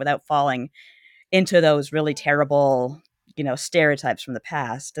character without falling into those really terrible, stereotypes from the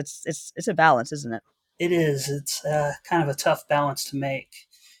past? It's a balance, isn't it? It is. It's kind of a tough balance to make,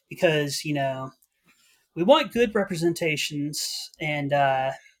 because, we want good representations, and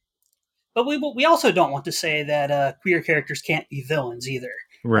but we also don't want to say that queer characters can't be villains either.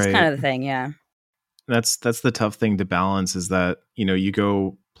 Right. That's kind of the thing, yeah. That's the tough thing to balance, is that, you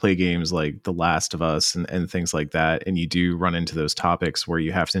go play games like The Last of Us and things like that, and you do run into those topics where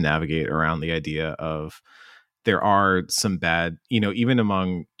you have to navigate around the idea of, there are some bad, even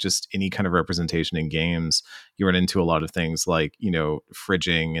among just any kind of representation in games, you run into a lot of things like,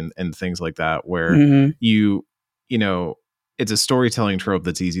 fridging and things like that, where it's a storytelling trope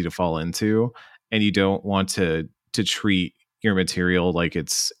that's easy to fall into, and you don't want to treat your material like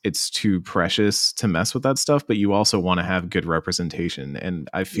it's too precious to mess with that stuff, but you also want to have good representation. And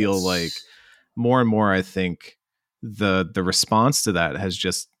I feel like more and more, I think the response to that has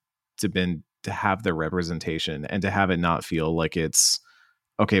just been to have the representation, and to have it not feel like it's,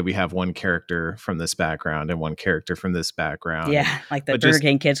 okay, we have one character from this background and one character from this background. Yeah, like the Burger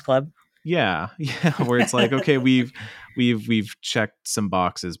King Kids Club. Yeah, where it's like, okay, we've checked some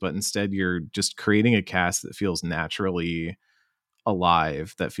boxes, but instead you're just creating a cast that feels naturally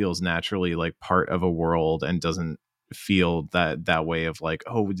alive, that feels naturally like part of a world, and doesn't feel that way of like,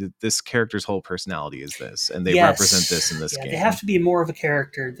 oh, this character's whole personality is this, and they represent this in this game. They have to be more of a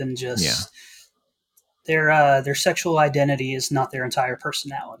character than just their sexual identity is not their entire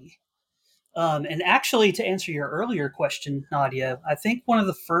personality. And actually, to answer your earlier question, Nadia, I think one of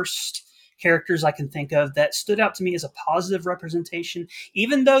the first characters I can think of that stood out to me as a positive representation,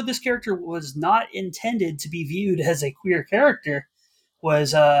 even though this character was not intended to be viewed as a queer character,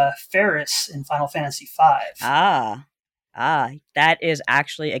 was Ferris in Final Fantasy V. That is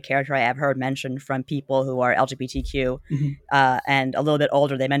actually a character I have heard mentioned from people who are LGBTQ and a little bit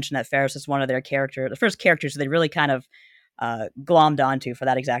older. They mentioned that Ferris is one of their the first characters they really kind of glommed onto for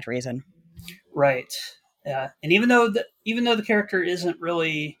that exact reason. Right. And even though the character isn't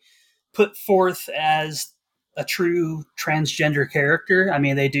really put forth as a true transgender character, I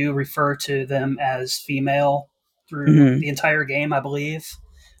mean, they do refer to them as female through the entire game, I believe,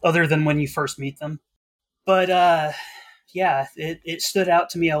 other than when you first meet them. But yeah, it stood out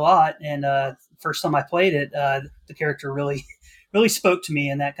to me a lot, and first time I played it, the character really spoke to me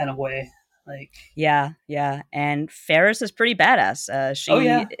in that kind of way. Like, yeah, and Ferris is pretty badass.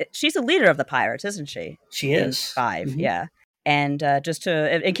 She's the leader of the pirates, isn't she? She is. In 5, yeah. And just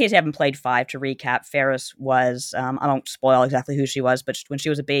in case you haven't played 5, to recap, Ferris was, I won't spoil exactly who she was, but when she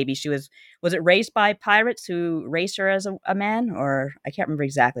was a baby, was it raised by pirates who raised her as a man? Or I can't remember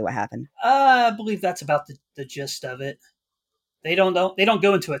exactly what happened. I believe that's about the gist of it. They don't go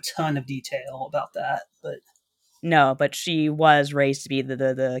into a ton of detail about that, but... No, but she was raised to be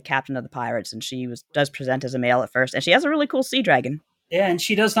the captain of the pirates, and she does present as a male at first, and she has a really cool sea dragon. Yeah, and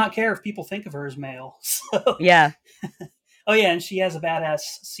she does not care if people think of her as male. So. Yeah. Oh yeah, and she has a badass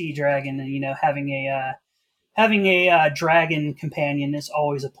sea dragon, and having a dragon companion is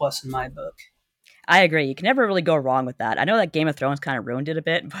always a plus in my book. I agree. You can never really go wrong with that. I know that Game of Thrones kind of ruined it a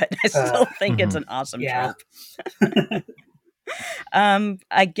bit, but I still think it's an awesome trope.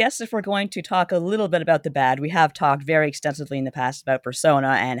 I guess if we're going to talk a little bit about the bad, we have talked very extensively in the past about Persona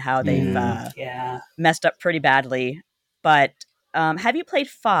and how they've messed up pretty badly. But have you played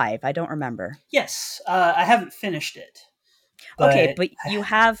 5? I don't remember. Yes, I haven't finished it. Okay, but you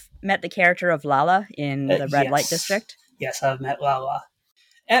have met the character of Lala in the Red Light District? Yes, I've met Lala.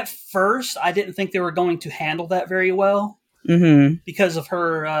 At first, I didn't think they were going to handle that very well. Because of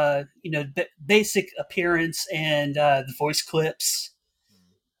her, basic appearance and the voice clips.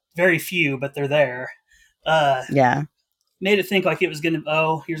 Very few, but they're there. Made it think like it was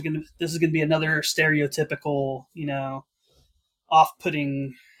this is gonna be another stereotypical,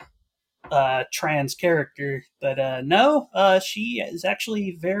 off-putting trans character. But no, she is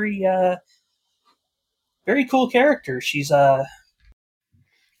actually very cool character. She's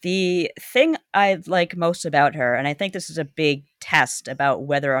The thing I like most about her, and I think this is a big test about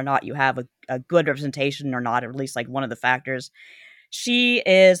whether or not you have a good representation or not, or at least like one of the factors, she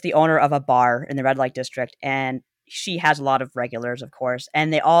is the owner of a bar in the Red Light District, and she has a lot of regulars, of course,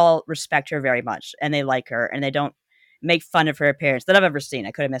 and they all respect her very much, and they like her, and they don't make fun of her appearance that I've ever seen.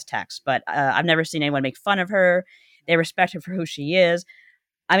 I could have missed text, but I've never seen anyone make fun of her. They respect her for who she is.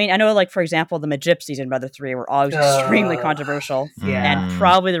 I mean, I know, like, for example, the Magypsies in Mother 3 were always extremely controversial, and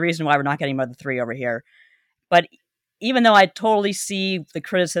probably the reason why we're not getting Mother 3 over here. But even though I totally see the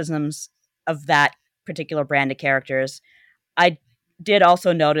criticisms of that particular brand of characters, I did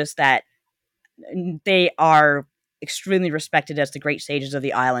also notice that they are extremely respected as the great sages of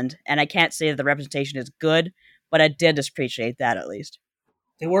the island, and I can't say that the representation is good, but I did appreciate that at least.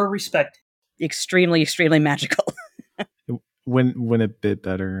 They were respected. Extremely, extremely magical. When a bit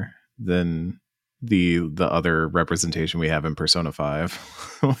better than the other representation we have in Persona 5,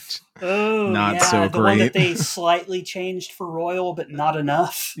 which not so great. The one that they slightly changed for Royal, but not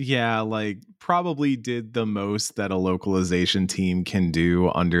enough. Yeah, like probably did the most that a localization team can do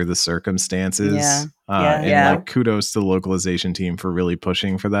under the circumstances. Like kudos to the localization team for really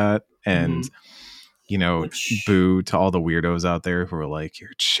pushing for that. And boo to all the weirdos out there who are like,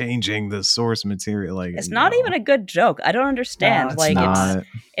 you're changing the source material. Like, it's not even a good joke. I don't understand.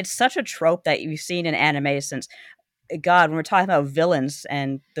 It's such a trope that you've seen in anime since, God, when we're talking about villains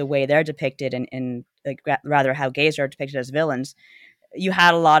and the way they're depicted and rather how gays are depicted as villains, you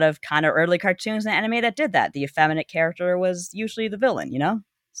had a lot of kind of early cartoons and anime that did that. The effeminate character was usually the villain,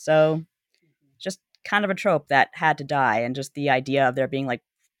 So just kind of a trope that had to die. And just the idea of there being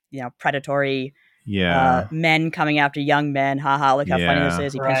predatory men coming after young men. Haha, look how funny this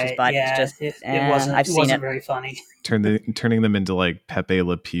is. He pushed his butt. Yeah. It's just, it wasn't very funny. Turning them into like Pepe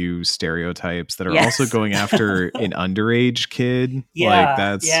Le Pew stereotypes that are also going after an underage kid.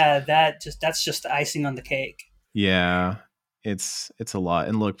 That's just icing on the cake. Yeah, it's a lot.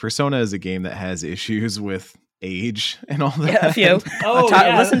 And look, Persona is a game that has issues with age and all that. Yeah, a few.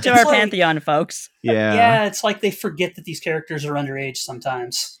 Listen to our Pantheon, folks. Yeah, it's like they forget that these characters are underage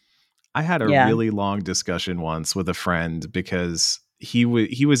sometimes. I had a really long discussion once with a friend because, he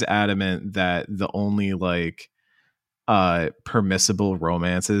was adamant that the only like permissible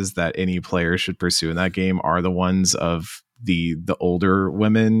romances that any player should pursue in that game are the ones of the older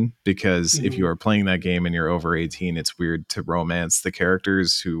women, because if you are playing that game and you're over 18, it's weird to romance the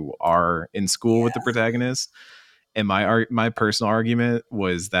characters who are in school with the protagonist. And my personal argument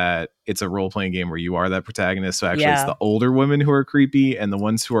was that it's a role-playing game where you are that protagonist. So actually it's the older women who are creepy and the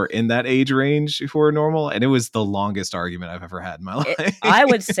ones who are in that age range who are normal. And it was the longest argument I've ever had in my life. I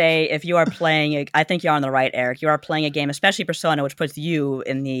would say if you are playing, I think you're on the right, Eric. You are playing a game, especially Persona, which puts you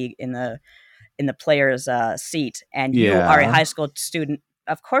in the player's seat, and you are a high school student.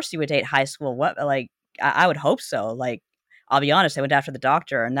 Of course you would date high school. I would hope so. Like, I'll be honest, I went after the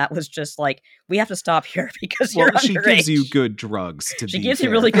doctor, and that was just like, we have to stop here because you're underage. She gives you good drugs. She gives you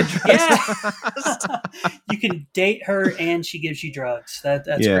really good drugs. Yeah. You can date her, and she gives you drugs. That's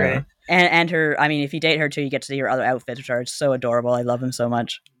great. And her, I mean, if you date her too, you get to see her other outfits, which are so adorable. I love them so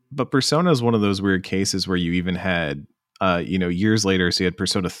much. But Persona is one of those weird cases where you even had, years later, so you had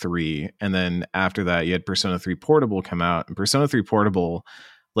Persona 3, and then after that, you had Persona 3 Portable come out, and Persona 3 Portable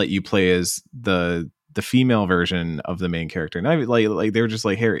let you play as the female version of the main character. And I like they were just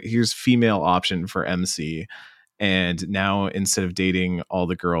like, here's female option for MC, and now instead of dating all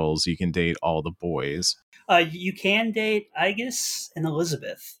the girls, you can date all the boys. You can date Aegis and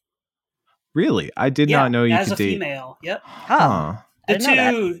Elizabeth. Really? I did not know you could date as a female. Yep. Huh. The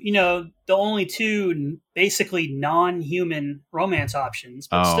two, the only two basically non-human romance options,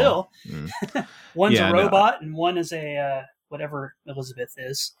 but still, one's a robot and one is a whatever Elizabeth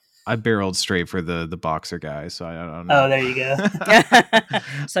is. I barreled straight for the boxer guy, so I don't know. Oh, there you go.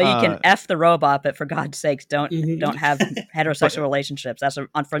 So you can F the robot, but for God's sakes, don't have heterosexual relationships. That's an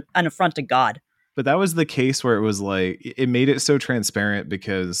affront to God. But that was the case where it was like, it made it so transparent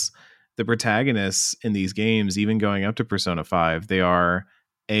because the protagonists in these games, even going up to Persona 5, they are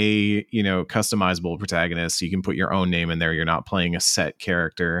customizable protagonists. You can put your own name in there. You're not playing a set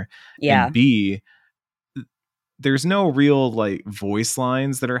character. Yeah. And B, there's no real like voice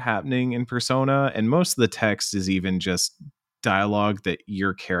lines that are happening in Persona, and most of the text is even just dialogue that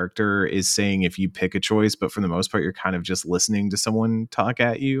your character is saying if you pick a choice, but for the most part you're kind of just listening to someone talk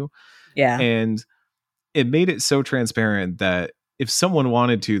at you. Yeah. And it made it so transparent that if someone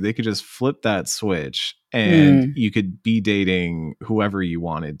wanted to, they could just flip that switch and you could be dating whoever you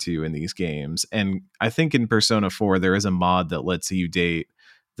wanted to in these games. And I think in Persona 4 there is a mod that lets you date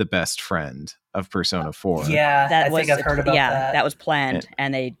the best friend of Persona 4. Yeah, I think I've heard about that. Yeah, that was planned,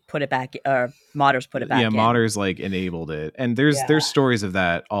 and they put it back, modders put it back in. Yeah, modders like enabled it. And there's stories of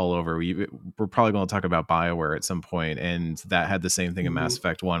that all over. We're probably going to talk about BioWare at some point, and that had the same thing in Mass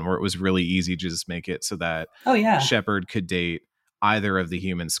Effect 1, where it was really easy to just make it so that Shepard could date either of the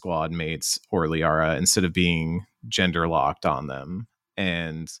human squad mates or Liara instead of being gender locked on them.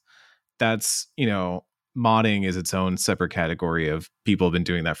 And that's, modding is its own separate category of people have been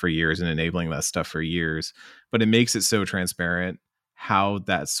doing that for years and enabling that stuff for years, but it makes it so transparent how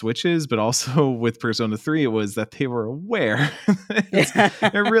that switches. But also with Persona 3, it was that they were aware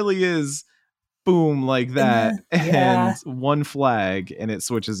it really is boom like that and one flag and it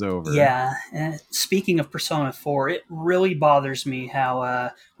switches over. Yeah. And speaking of Persona 4, it really bothers me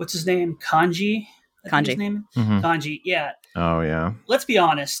how what's his name? Kanji. His name? Kanji. Yeah. Oh yeah. Let's be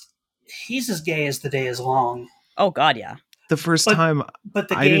honest. He's as gay as the day is long. Oh God, yeah. The first time, but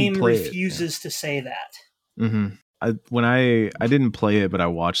the game refuses to say that. Mm-hmm. I didn't play it, but I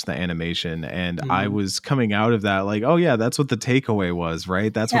watched the animation, and I was coming out of that like, oh yeah, that's what the takeaway was,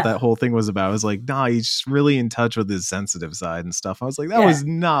 right? That's what that whole thing was about. I was like, nah, he's just really in touch with his sensitive side and stuff. I was like, that was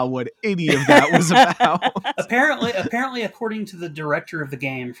not what any of that was about. Apparently, according to the director of the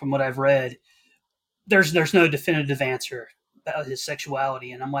game, from what I've read, there's no definitive answer about his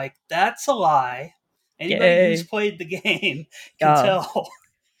sexuality, and I'm like, that's a lie. Anybody who's played the game can tell.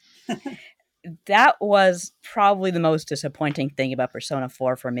 That was probably the most disappointing thing about Persona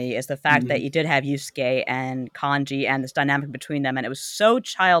 4 for me, is the fact that you did have Yusuke and Kanji and this dynamic between them, and it was so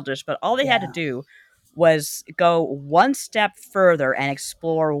childish, but all they had to do was go one step further and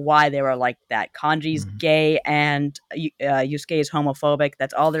explore why they were like that. Kanji's gay and Yusuke is homophobic.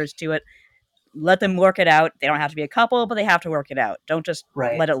 That's all there is to it. Let them work it out. They don't have to be a couple, but they have to work it out. Don't just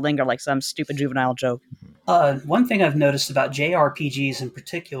let it linger like some stupid juvenile joke. One thing I've noticed about JRPGs in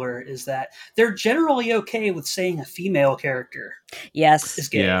particular is that they're generally okay with saying a female character is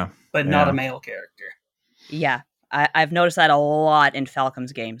gay, but not a male character. Yeah, I've noticed that a lot in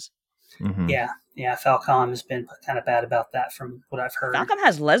Falcom's games. Mm-hmm. Yeah, Falcom has been kind of bad about that from what I've heard. Falcom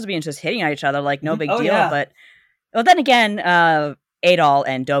has lesbians just hitting at each other like no big deal, but then again, Adol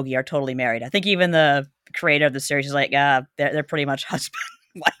and Dogi are totally married. I think even the creator of the series is like, they're pretty much husband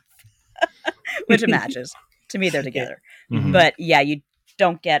and wife, which it matches. To me, they're together. Mm-hmm. But yeah, you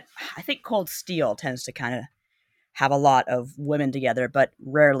don't get. I think Cold Steel tends to kind of have a lot of women together, but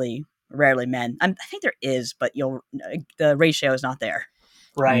rarely men. I think there is, but the ratio is not there.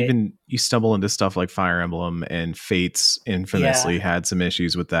 Right. Even you stumble into stuff like Fire Emblem, and Fates infamously had some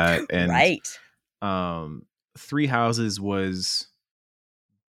issues with that. And right. Three Houses was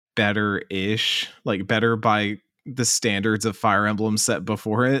better-ish, like better by the standards of Fire Emblem set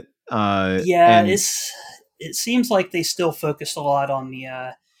before it. It seems like they still focused a lot on the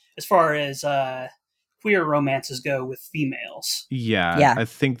as far as queer romances go with females. Yeah. I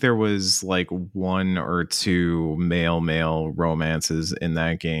think there was like 1 or 2 male romances in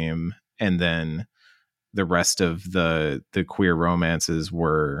that game, and then the rest of the queer romances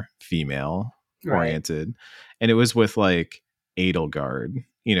were female oriented. And it was with like Edelgard,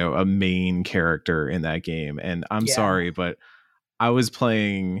 a main character in that game. And I'm sorry, but I was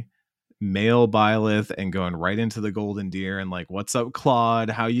playing male Byleth and going right into the Golden Deer and like, what's up, Claude?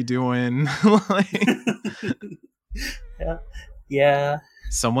 How you doing? Yeah.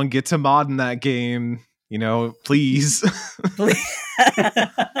 Someone get to mod in that game, please.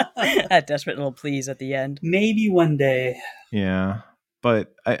 That desperate little please at the end. Maybe one day. Yeah.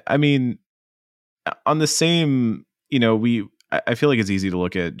 But I mean, on the same, I feel like it's easy to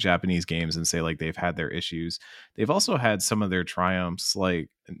look at Japanese games and say like they've had their issues. They've also had some of their triumphs, like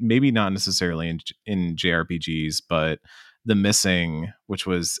maybe not necessarily in JRPGs, but The Missing, which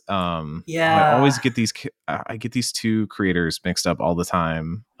was I always get these 2 creators mixed up all the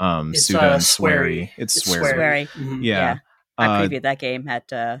time. Suda and Swery. It's Swery. Mm-hmm. Yeah. I previewed that game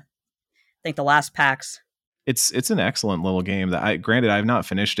at I think the last PAX. It's an excellent little game that I've not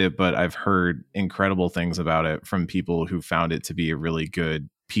finished it, but I've heard incredible things about it from people who found it to be a really good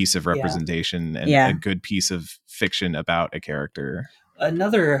piece of representation and a good piece of fiction about a character.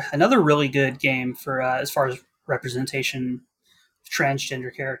 Another really good game for as far as representation of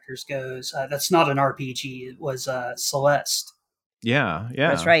transgender characters goes. That's not an RPG. It was Celeste. Yeah.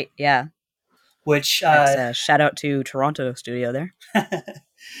 That's right. Yeah. Which shout out to Toronto studio there.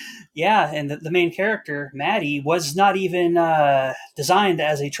 Yeah, and the main character, Maddie, was not even designed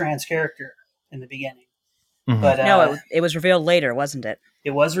as a trans character in the beginning. Mm-hmm. But no, it was revealed later, wasn't it?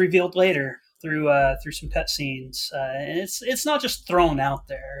 It was revealed later through some cutscenes, and it's not just thrown out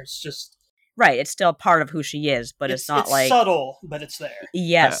there. It's just right. It's still part of who she is, but it's not like subtle, but it's there.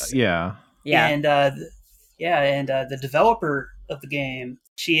 Yes. Yeah. And the developer of the game,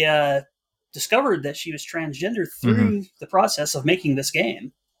 she discovered that she was transgender through the process of making this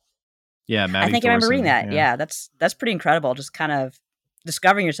game. Yeah, Maddie I think Thorson, I remember reading that. Yeah, that's pretty incredible. Just kind of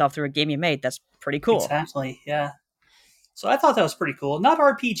discovering yourself through a game you made. That's pretty cool. Exactly. Yeah. So I thought that was pretty cool. Not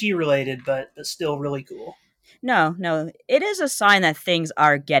RPG related, but still really cool. No, it is a sign that things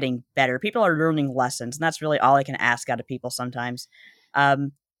are getting better. People are learning lessons, and that's really all I can ask out of people sometimes.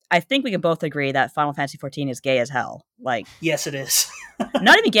 I think we can both agree that Final Fantasy XIV is gay as hell. Like, yes, it is.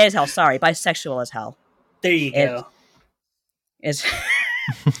 Not even gay as hell. Sorry, bisexual as hell. There you go. It's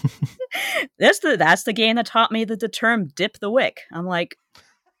that's the game that taught me the term "dip the wick." I'm like,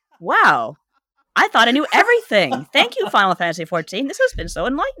 wow. I thought I knew everything. Thank you, Final Fantasy XIV. This has been so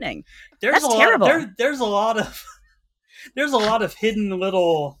enlightening. That's terrible. There's a lot of hidden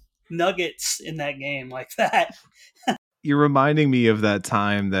little nuggets in that game like that. You're reminding me of that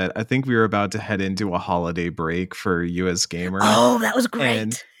time that I think we were about to head into a holiday break for US Gamer. Oh, that was great.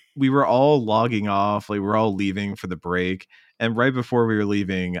 And we were all logging off, like we're all leaving for the break. And right before we were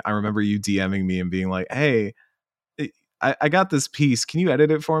leaving, I remember you DMing me and being like, hey, I got this piece. Can you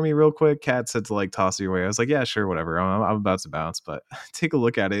edit it for me real quick? Kat said to like toss it away. I was like, yeah, sure, whatever. I'm about to bounce, but take a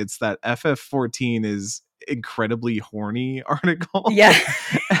look at it. It's that FF14 is incredibly horny article. Yeah.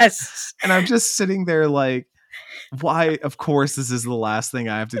 Yes. And I'm just sitting there like, why? Of course, this is the last thing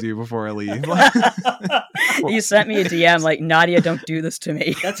I have to do before I leave. You sent me a DM like, Nadia, don't do this to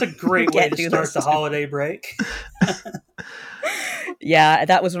me. That's a great way to start the holiday break. Yeah,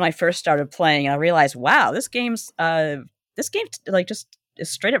 that was when I first started playing, and I realized, wow, this game's like just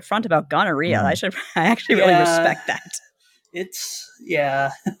is straight up front about gonorrhea. I actually really respect that. It's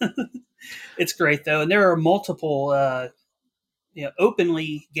it's great though, and there are multiple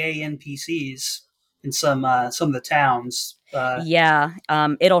openly gay NPCs in some of the towns.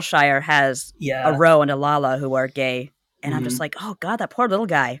 Idleshire has a Row and a Lala who are gay, and I'm just like, oh god, that poor little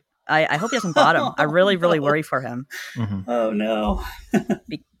guy. I hope he doesn't bottom. I really, really worry for him. Mm-hmm. Oh no!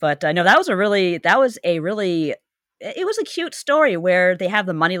 But no, it was a cute story where they have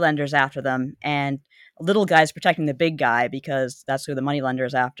the moneylenders after them, and little guy's protecting the big guy because that's who the moneylender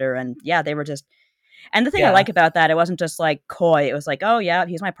is after. And yeah, they were just. And the thing I like about that, it wasn't just like coy. It was like, oh yeah,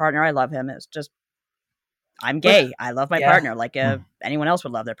 he's my partner. I love him. It's just, I'm gay. I love my partner. Like anyone else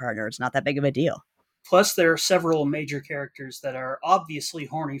would love their partner. It's not that big of a deal. Plus, there are several major characters that are obviously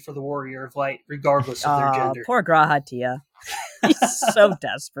horny for the Warrior of Light, regardless of their gender. Poor G'raha Tia. He's so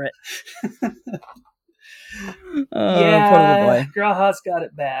desperate. Yeah, poor little boy. G'raha's got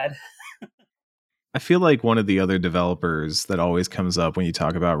it bad. I feel like one of the other developers that always comes up when you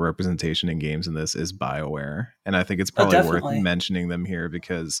talk about representation in games in this is BioWare. And I think it's probably worth mentioning them here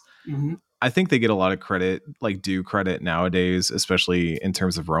because I think they get a lot of credit, like due credit nowadays, especially in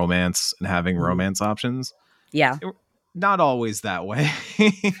terms of romance and having romance options. Yeah. Not always that way.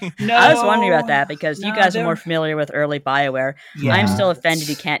 No, I was wondering about that because you guys are more familiar with early BioWare. Yeah. I'm still offended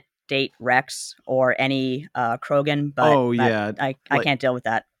you can't date Rex or any Krogan, but I can't deal with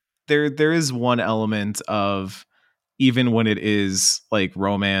that. There is one element of, even when it is like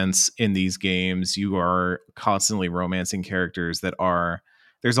romance in these games, you are constantly romancing characters that are,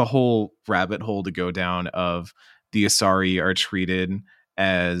 there's a whole rabbit hole to go down of the Asari are treated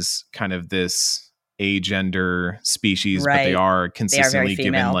as kind of this agender species, but they are consistently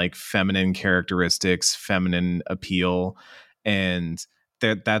given like feminine characteristics, feminine appeal, and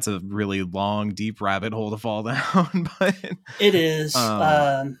that's a really long, deep rabbit hole to fall down. But it is.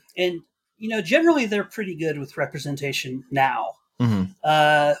 And, you know, generally they're pretty good with representation now.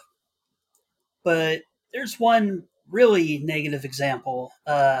 But there's one really negative example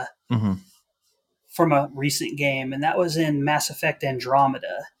from a recent game, and that was in Mass Effect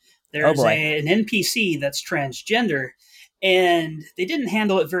Andromeda. There's an NPC that's transgender, and they didn't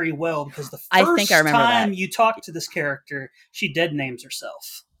handle it very well because the first time you talk to this character, she dead names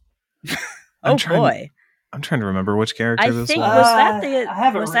herself. I'm trying to remember which character this was. I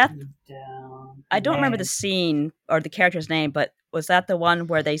haven't written it down. I don't remember the scene or the character's name, but was that the one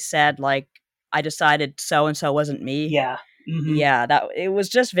where they said, like, I decided so-and-so wasn't me? Yeah. Yeah, that it was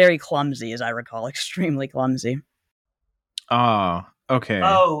just very clumsy, as I recall. Extremely clumsy. Okay.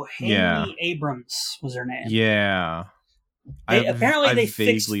 Oh, Haley Abrams was her name. Yeah. Apparently they vaguely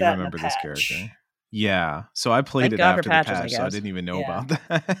fixed that remember in a patch. this character. Yeah, so I played it after the patch, so I didn't even know about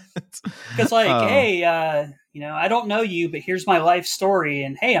that. Because, like, hey, you know, I don't know you, but here's my life story,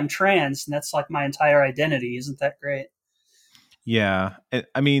 and hey, I'm trans, and that's like my entire identity. Isn't that great? Yeah,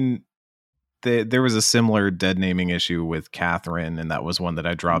 I mean, there was a similar dead naming issue with Catherine, and that was one that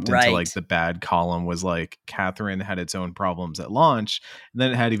I dropped into like the bad column. Was like Catherine had its own problems at launch, and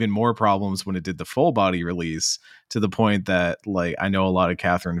then it had even more problems when it did the full body release, to the point that like I know a lot of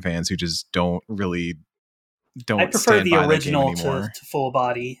Catherine fans who just don't I prefer the original to full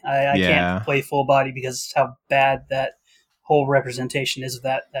body. I can't play full body because how bad that whole representation is of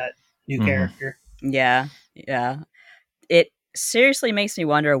that new character. Yeah. It seriously makes me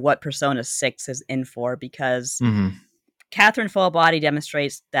wonder what Persona 6 is in for, because Catherine Full Body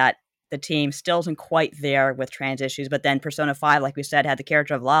demonstrates that the team still isn't quite there with trans issues, but then Persona 5, like we said, had the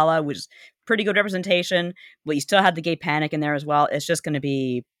character of Lala, which is pretty good representation, but you still had the gay panic in there as well. It's just going to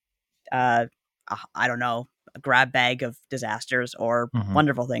be, I don't know, a grab bag of disasters or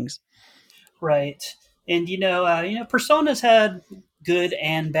wonderful things. Right. And, you know, Persona's had good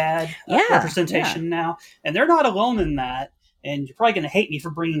and bad representation now, and they're not alone in that. And you're probably going to hate me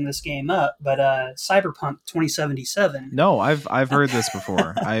for bringing this game up, but Cyberpunk 2077. No, I've heard this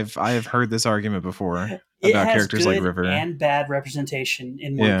before. I have heard this argument before about characters like River. And bad representation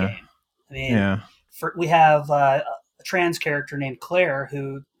in one game. I mean, we have a trans character named Claire,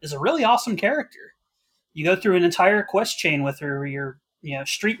 who is a really awesome character. You go through an entire quest chain with her where you're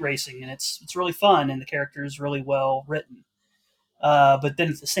street racing, and it's really fun, and the character is really well written. But then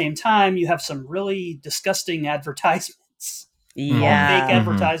at the same time, you have some really disgusting advertisements. Fake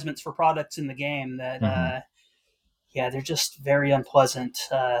advertisements for products in the game that they're just very unpleasant.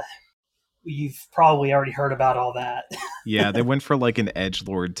 You've probably already heard about all that. Yeah, they went for like an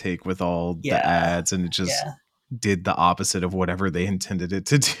edgelord take with all the ads, and it just did the opposite of whatever they intended it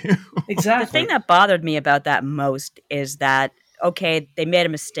to do. Exactly. The thing that bothered me about that most is that, okay, they made a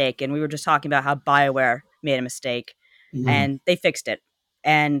mistake, and we were just talking about how BioWare made a mistake, and they fixed it.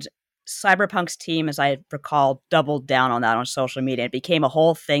 And Cyberpunk's team, as I recall, doubled down on that on social media. It became a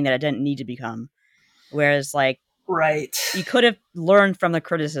whole thing that it didn't need to become. Whereas, like, you could have learned from the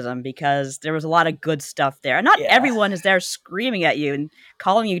criticism, because there was a lot of good stuff there. And not everyone is there screaming at you and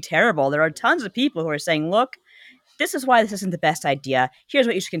calling you terrible. There are tons of people who are saying, look, this is why this isn't the best idea. Here's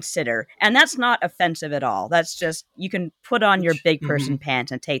what you should consider. And that's not offensive at all. That's just, you can put on your big person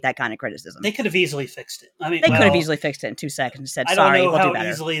pants and take that kind of criticism. They could have easily fixed it. I mean, they could have easily fixed it in 2 seconds and said, sorry, we'll do better. I don't know how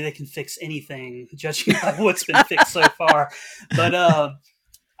easily they can fix anything, judging by what's been fixed so far. But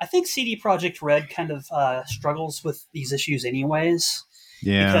I think CD Projekt Red kind of struggles with these issues anyways.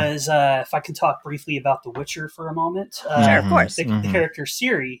 Yeah. Because if I can talk briefly about The Witcher for a moment. Sure, of course. The character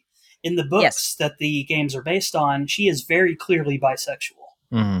Ciri, in the books that the games are based on, she is very clearly bisexual.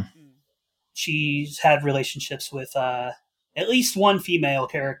 Mm-hmm. She's had relationships with at least one female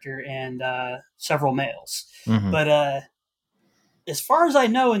character and several males. Mm-hmm. But as far as I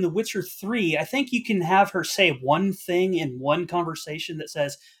know, in The Witcher 3, I think you can have her say one thing in one conversation that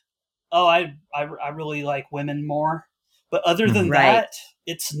says, oh, I really like women more. But other than that,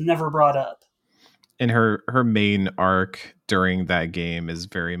 it's never brought up. And her main arc during that game is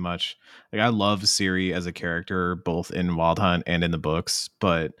very much like, I love Ciri as a character, both in Wild Hunt and in the books,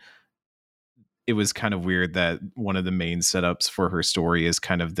 but it was kind of weird that one of the main setups for her story is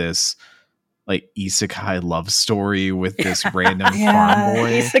kind of this like isekai love story with this random farm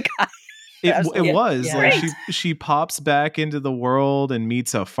boy. Isekai. It was like Right. she pops back into the world and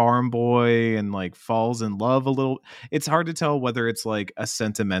meets a farm boy and like falls in love a little. It's hard to tell whether it's like a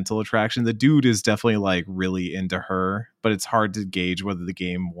sentimental attraction. The dude is definitely like really into her, but it's hard to gauge whether the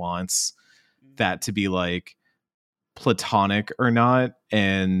game wants that to be like platonic or not.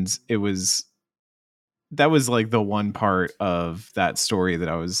 And that was like the one part of that story that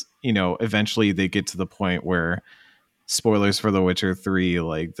I was, eventually they get to the point where, spoilers for The Witcher 3,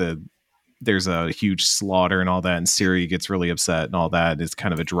 like there's a huge slaughter and all that, and Ciri gets really upset and all that. It's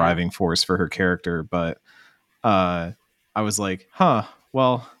kind of a driving force for her character. But I was like,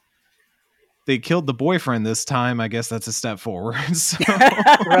 well, they killed the boyfriend this time. I guess that's a step forward. So,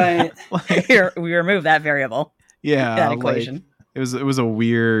 right. Like, we remove that variable. Yeah. That equation. Like, it was a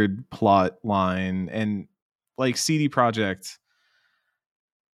weird plot line. And like CD Projekt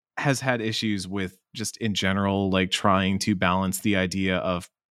has had issues with just in general, like trying to balance the idea of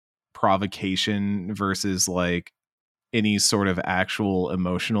provocation versus like any sort of actual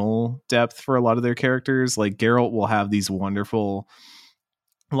emotional depth for a lot of their characters. Like Geralt will have these wonderful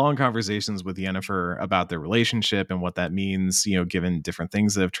long conversations with Yennefer about their relationship and what that means, given different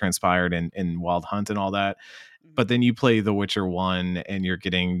things that have transpired in Wild Hunt and all that. But then you play The Witcher 1 and you're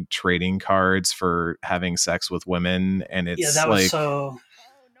getting trading cards for having sex with women, and it's that was so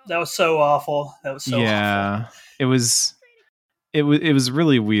awful. That was so awful. It was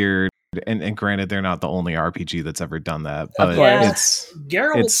really weird. And granted, they're not the only RPG that's ever done that, but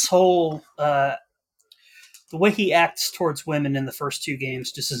Geralt's whole the way he acts towards women in the first 2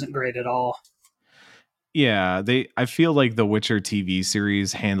 games just isn't great at all. Yeah, I feel like the Witcher TV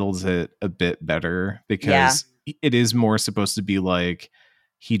series handles it a bit better because it is more supposed to be like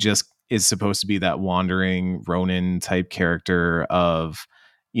he just is supposed to be that wandering Ronin type character of,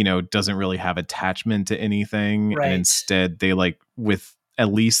 doesn't really have attachment to anything. Right. And instead they like with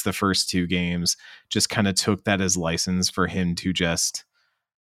at least the first 2 games just kind of took that as license for him to just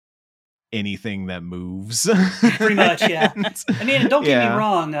anything that moves. Pretty much, yeah. I mean, don't get me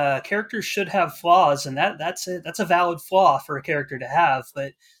wrong, characters should have flaws, and that's a valid flaw for a character to have,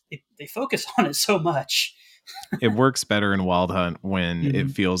 but they focus on it so much. It works better in Wild Hunt when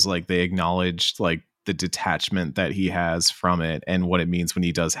it feels like they acknowledge like the detachment that he has from it and what it means when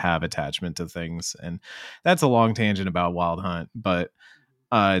he does have attachment to things. And that's a long tangent about Wild Hunt, but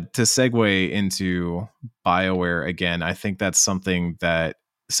to segue into BioWare again, I think that's something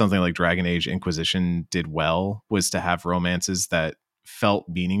like Dragon Age Inquisition did well, was to have romances that felt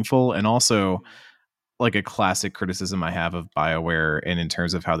meaningful. And also like a classic criticism I have of BioWare, and in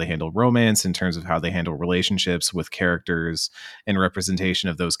terms of how they handle romance, in terms of how they handle relationships with characters and representation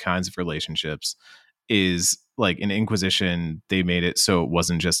of those kinds of relationships, is like in Inquisition, they made it so it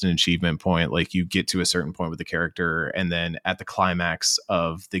wasn't just an achievement point. Like you get to a certain point with the character, and then at the climax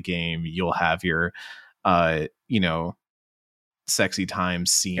of the game, you'll have your, sexy time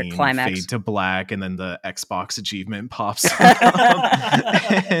scene fade to black, and then the Xbox achievement pops up.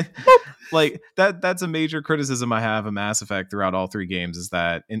 And, like that's a major criticism I have of Mass Effect throughout all 3 games, is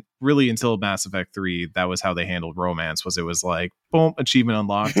that really until Mass Effect 3, that was how they handled romance, was it was like boom, achievement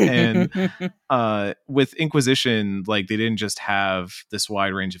unlocked. And with Inquisition, like they didn't just have this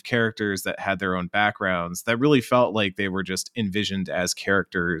wide range of characters that had their own backgrounds, that really felt like they were just envisioned as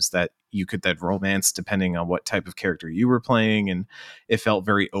characters that you could then romance depending on what type of character you were playing. And it felt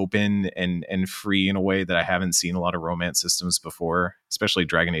very open and free in a way that I haven't seen a lot of romance systems before, especially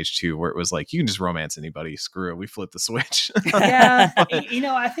Dragon Age 2, where it was like, you can just romance anybody. Screw it. We flip the switch. Yeah. But,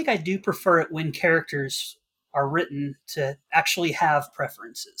 I think I do prefer it when characters are written to actually have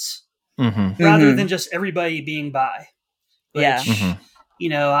preferences rather than just everybody being bi. Which, you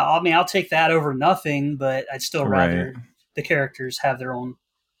know, I mean, I'll take that over nothing, but I'd still rather the characters have their own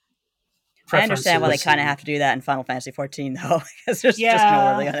preferences. I understand why they kind of have to do that in Final Fantasy XIV, though, because there's just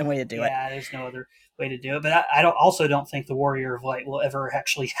no other way to do it. Yeah, there's no other way to do it. But I don't think the Warrior of Light will ever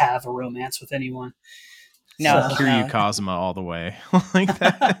actually have a romance with anyone. No, Kiryu Kazuma all the way like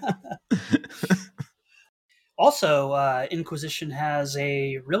that. Also, Inquisition has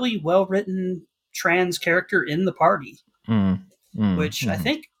a really well-written trans character in the party, which I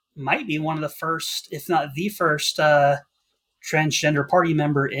think might be one of the first, if not the first, transgender party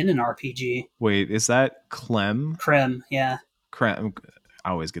member in an RPG. Wait, is that Clem? Krem, yeah. Krem. I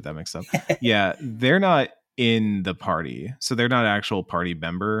always get that mixed up. Yeah, they're not in the party, so they're not an actual party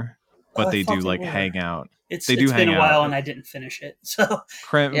member, but they do like hang out. It's been a while and I didn't finish it. So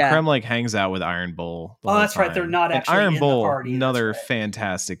Krem like hangs out with Iron Bull. That's right. They're not actually Iron in Bull, the party. Another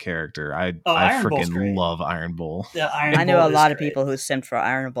fantastic character. I freaking love Iron Bull. I knew a lot of people who simped for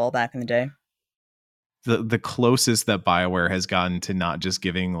Iron Bull back in the day. The closest that BioWare has gotten to not just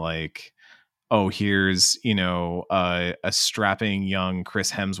giving like, oh, here's, you know, a strapping young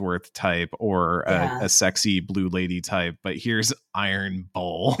Chris Hemsworth type or a sexy blue lady type, but here's Iron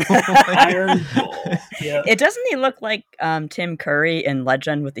Bull. Iron Bull. Yeah. It doesn't he look like Tim Curry in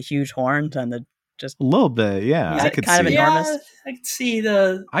Legend with the huge horns and the just a little bit, yeah. I could kind of enormous. Yeah, I could see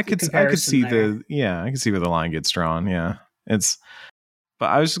the. I could see I could see where the line gets drawn. Yeah, but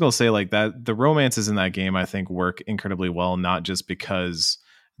I was just gonna say like that the romances in that game I think work incredibly well, not just because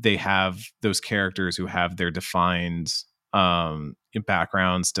they have those characters who have their defined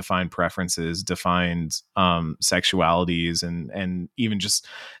backgrounds, defined preferences, defined sexualities, and even just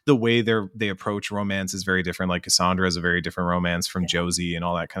the way they approach romance is very different. Like Cassandra is a very different romance from Josie and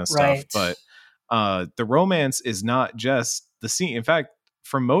all that kind of stuff. But the romance is not just the scene. In fact,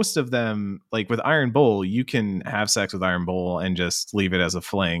 for most of them, like with Iron Bull, you can have sex with Iron Bull and just leave it as a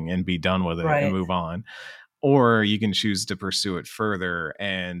fling and be done with it and move on. Or you can choose to pursue it further,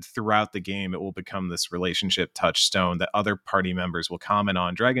 and throughout the game, it will become this relationship touchstone that other party members will comment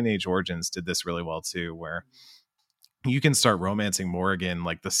on. Dragon Age Origins did this really well too, where you can start romancing Morrigan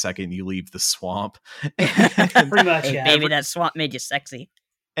like the second you leave the swamp. Pretty much, hey, baby, that swamp made you sexy.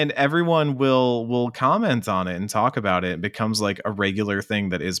 And everyone will comment on it and talk about it. It becomes like a regular thing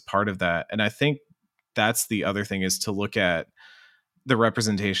that is part of that. And I think that's the other thing, is to look at the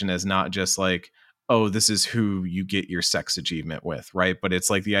representation as not just like, oh, this is who you get your sex achievement with, right? But it's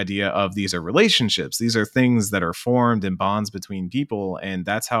like the idea of these are relationships. These are things that are formed in bonds between people. And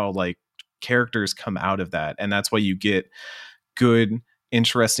that's how like characters come out of that. And that's why you get good,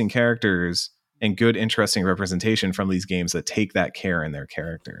 interesting characters and good, interesting representation from these games that take that care in their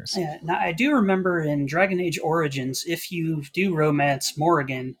characters. Yeah, now I do remember in Dragon Age Origins, if you do romance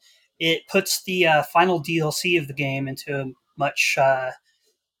Morrigan, it puts the final DLC of the game into a much...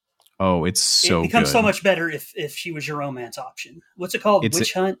 it's so it becomes good. So much better if she was your romance option. What's it called?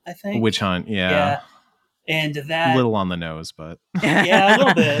 Witch Hunt, I think. Witch Hunt, yeah. And that a little on the nose, but yeah, a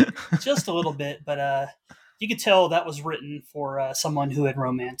little bit, just a little bit. But you could tell that was written for someone who had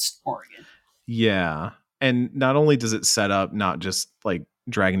romanced Morrigan. Yeah, and not only does it set up not just like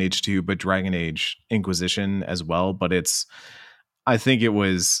Dragon Age 2, but Dragon Age Inquisition as well. But I think it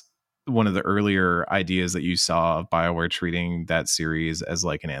was one of the earlier ideas that you saw of BioWare treating that series as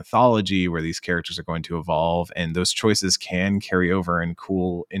like an anthology where these characters are going to evolve, and those choices can carry over in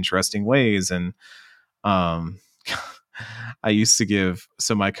cool, interesting ways. And I used to give,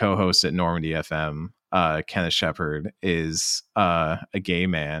 so my co-host at Normandy FM, Kenneth Shepard, is a gay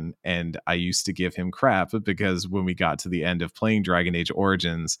man, and I used to give him crap because when we got to the end of playing Dragon Age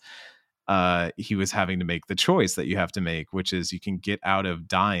Origins, he was having to make the choice that you have to make, which is you can get out of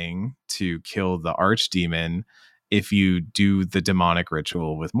dying to kill the archdemon if you do the demonic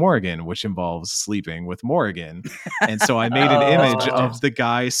ritual with Morrigan, which involves sleeping with Morrigan. And so I made an image of the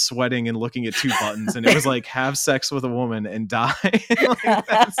guy sweating and looking at two buttons, and it was like, have sex with a woman and die.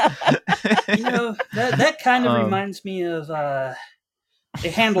 That kind of reminds me of they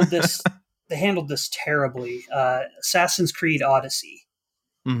handled this terribly. Assassin's Creed Odyssey.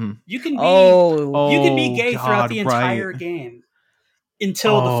 Mm-hmm. You can be gay throughout the entire game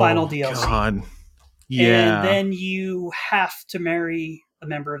until the final DLC. God. Yeah. And then you have to marry a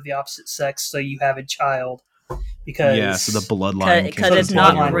member of the opposite sex so you have a child. Because so the bloodline, because it's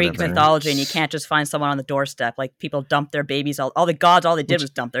not Greek mythology, and you can't just find someone on the doorstep. Like people dump their babies. All the gods, all they did was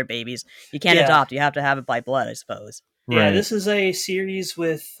dump their babies. You can't adopt. You have to have it by blood, I suppose. Yeah, This is a series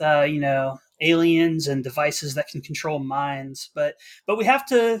with aliens and devices that can control minds. But we have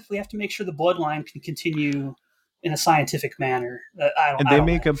to make sure the bloodline can continue in a scientific manner.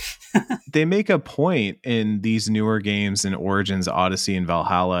 They make a point in these newer games in Origins, Odyssey, and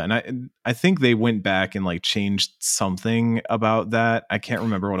Valhalla, and I think they went back and like changed something about that. I can't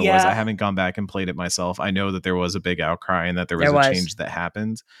remember what it was. I haven't gone back and played it myself. I know that there was a big outcry and that there was a change that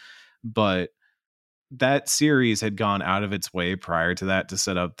happened, but that series had gone out of its way prior to that to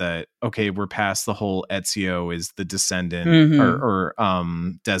set up that, okay, we're past the whole Ezio is the descendant or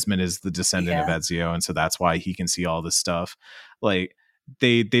Desmond is the descendant of Ezio. And so that's why he can see all this stuff. Like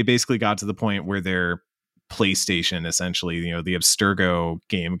they basically got to the point where their PlayStation, essentially, you know, the Abstergo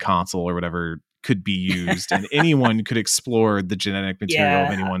game console or whatever, could be used and anyone could explore the genetic material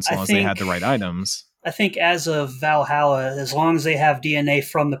of anyone so long as they had the right items. I think as of Valhalla, as long as they have DNA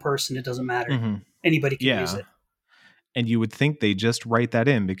from the person, it doesn't matter. Anybody can use it. And you would think they just write that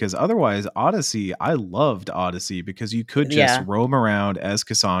in, because otherwise Odyssey, I loved Odyssey because you could just roam around as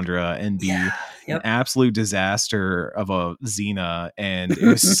Cassandra and be an absolute disaster of a Xena. And it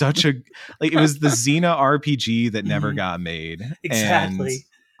was such a, like, it was the Xena RPG that never got made. Exactly. And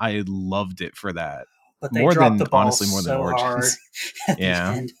I loved it for that. But they dropped the ball more than Origins.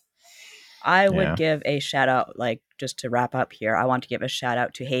 I would give a shout out, like, just to wrap up here, I want to give a shout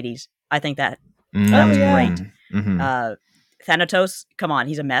out to Hades. I think that was great. Thanatos, come on,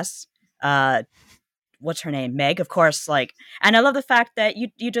 he's a mess. What's her name? Meg, of course. Like, and I love the fact that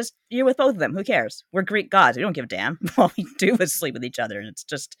you're with both of them. Who cares? We're Greek gods. We don't give a damn. All we do is sleep with each other, and it's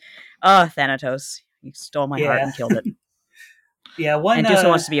just, Thanatos, you stole my heart and killed it. And Dusa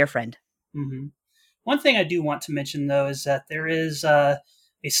wants to be your friend. One thing I do want to mention, though, is that there is a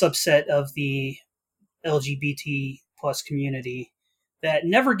subset of the LGBT plus community that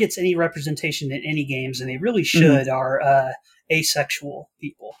never gets any representation in any games, and they really should, are asexual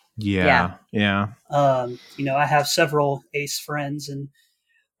people. Yeah. You know, I have several ace friends, and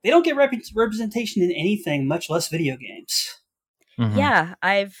they don't get representation in anything, much less video games. Yeah,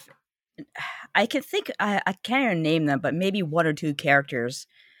 I could think, I can't even name them, but maybe one or two characters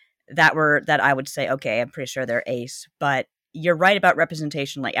that I would say, okay, I'm pretty sure they're ace, but you're right about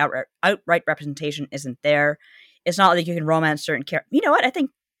representation. Like outright representation isn't there. It's not like you can romance certain characters. You know what? I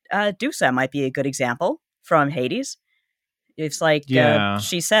think Dusa might be a good example from Hades. It's like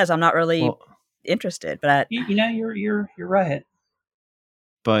she says, "I'm not really interested," but you know, you're right.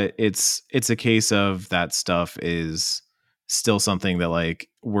 But it's a case of that stuff is still something that like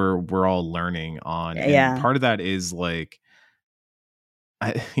we're all learning on. And part of that is like,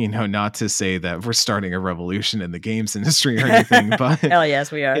 not to say that we're starting a revolution in the games industry or anything, but hell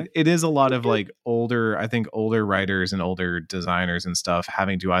yes, we are. It is a lot of like older writers and older designers and stuff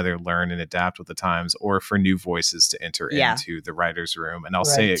having to either learn and adapt with the times, or for new voices to enter into the writer's room. And I'll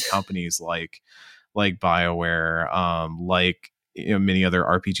say at companies like BioWare, like, many other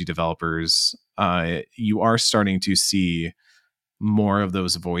RPG developers, you are starting to see more of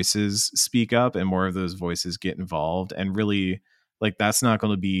those voices speak up and more of those voices get involved, and really, like, that's not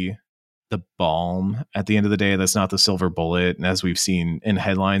going to be the balm at the end of the day. That's not the silver bullet. And as we've seen in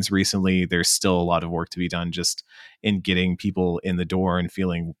headlines recently, there's still a lot of work to be done just in getting people in the door and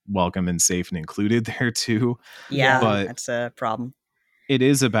feeling welcome and safe and included there too. Yeah, but that's a problem. It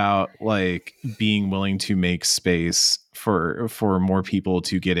is about like being willing to make space for more people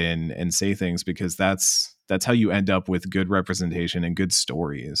to get in and say things, because that's how you end up with good representation and good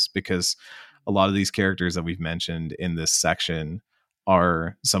stories. Because a lot of these characters that we've mentioned in this section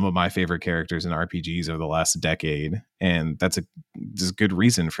are some of my favorite characters in RPGs over the last decade. And there's a good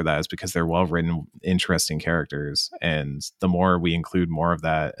reason for that, is because they're well-written, interesting characters. And the more we include more of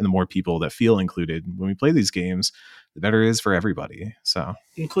that, and the more people that feel included when we play these games, the better it is for everybody. So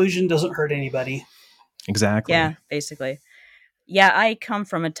inclusion doesn't hurt anybody. Exactly. Yeah, basically. Yeah, I come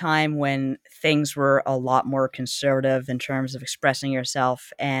from a time when things were a lot more conservative in terms of expressing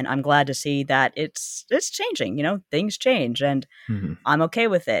yourself, and I'm glad to see that it's changing. Things change, and I'm okay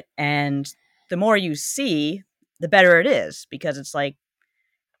with it. And the more you see, the better it is, because it's like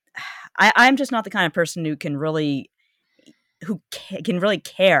I'm just not the kind of person who can really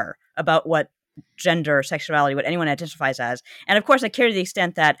care about what gender, sexuality, what anyone identifies as. And of course I care to the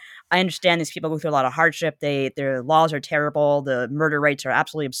extent that I understand these people go through a lot of hardship. Their laws are terrible. The murder rates are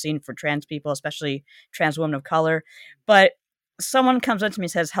absolutely obscene for trans people, especially trans women of color. But someone comes up to me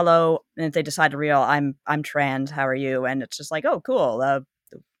and says hello, and if they decide to I'm trans, how are you? And it's just like, oh cool,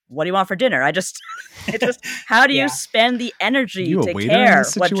 what do you want for dinner? How do you spend the energy to care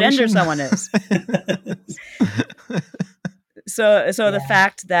what gender someone is? So the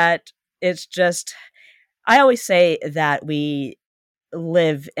fact that it's just, I always say that we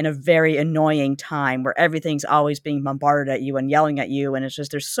live in a very annoying time where everything's always being bombarded at you and yelling at you, and it's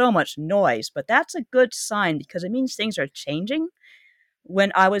just there's so much noise. But that's a good sign because it means things are changing.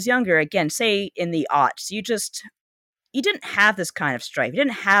 When I was younger, again, say in the aughts, you didn't have this kind of strife. You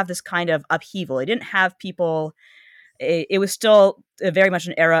didn't have this kind of upheaval. You didn't have people. It was still very much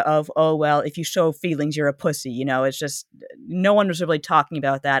an era of, oh, well, if you show feelings, you're a pussy. You know, it's just no one was really talking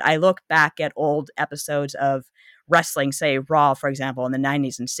about that. I look back at old episodes of wrestling, say Raw, for example, in the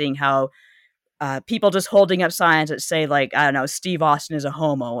 90s, and seeing how people just holding up signs that say, like, I don't know, Steve Austin is a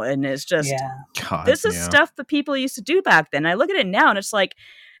homo. And it's just, this is stuff that people used to do back then. I look at it now and it's like,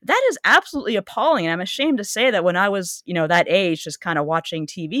 that is absolutely appalling. And I'm ashamed to say that when I was, that age, just kind of watching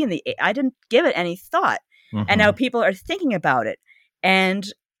TV, I didn't give it any thought. Mm-hmm. And now people are thinking about it. And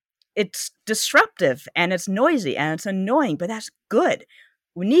it's disruptive and it's noisy and it's annoying, but that's good.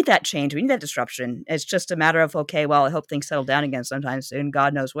 We need that change. We need that disruption. It's just a matter of, okay, well, I hope things settle down again sometime soon.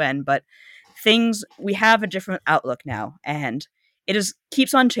 God knows when. But we have a different outlook now. And it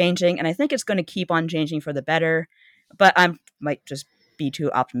keeps on changing. And I think it's going to keep on changing for the better. But I might just be too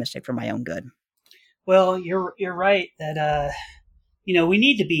optimistic for my own good. Well, you're right that, we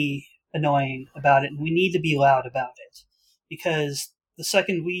need to be annoying about it and we need to be loud about it, because the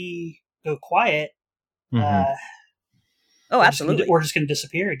second we go quiet, absolutely, we're just going to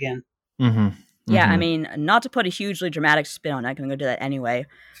disappear again. Mm-hmm. Yeah, I mean, not to put a hugely dramatic spin on it, I'm going to go do that anyway.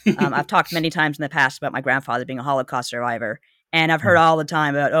 I've talked many times in the past about my grandfather being a Holocaust survivor, and I've heard all the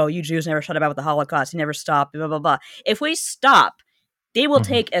time about, oh, you Jews never shut up about the Holocaust, you never stopped, blah, blah, blah. If we stop, they will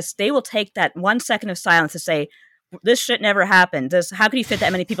take that 1 second of silence to say, this shit never happened. How could you fit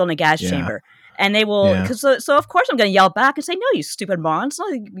that many people in a gas chamber? And they will, so of course I'm going to yell back and say, no, you stupid morons.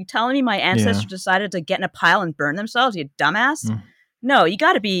 You telling me my ancestors decided to get in a pile and burn themselves, you dumbass? No, you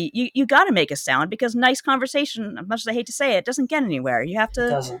got to you got to make a sound, because nice conversation, as much as I hate to say it, doesn't get anywhere. You have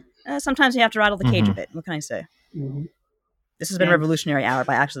to, sometimes you have to rattle the cage a bit. What can I say? Mm-hmm. This has been Revolutionary Hour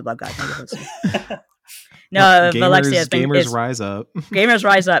by Actually Love God. No, gamers rise up. Gamers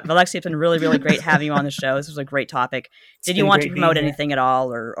rise up. Alexia, it's been really, really great having you on the show. This was a great topic. Did you want to promote anything at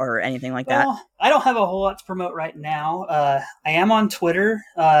all or anything like that? I don't have a whole lot to promote right now. I am on Twitter.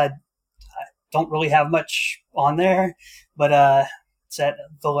 I don't really have much on there, but it's at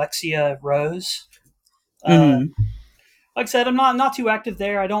Alexia Rose. Like I said, I'm not too active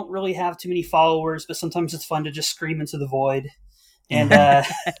there. I don't really have too many followers, but sometimes it's fun to just scream into the void. And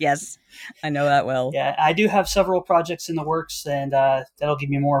yes, I know that well. Yeah, I do have several projects in the works, and that'll give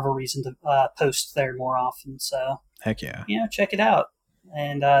me more of a reason to post there more often. So heck yeah, check it out,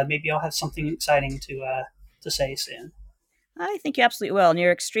 and maybe I'll have something exciting to say soon. I think you absolutely will, and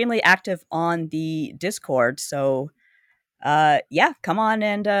you're extremely active on the Discord. So come on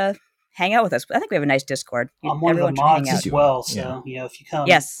and hang out with us. I think we have a nice Discord. I'm one of the mods as well, so if you come,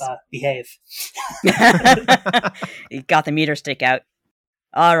 behave. You got the meter stick out.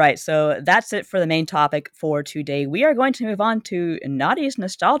 All right, so that's it for the main topic for today. We are going to move on to Nadia's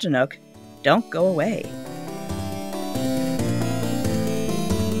Nostalgia Nook. Don't go away.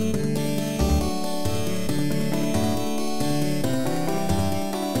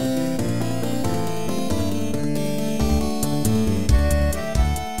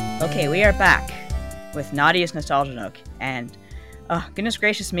 Okay, we are back with Nadia's Nostalgia Nook, and goodness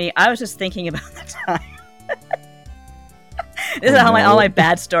gracious me, I was just thinking about the time. This is how all my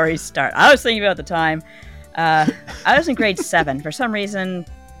bad stories start. I was thinking about the time. I was in grade 7. For some reason,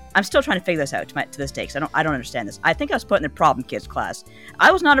 I'm still trying to figure this out to this day, because I don't understand this. I think I was put in the problem kids class.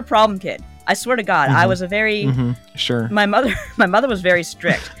 I was not a problem kid. I swear to God, I was a very sure. My mother was very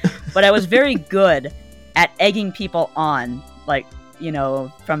strict, but I was very good at egging people on, like,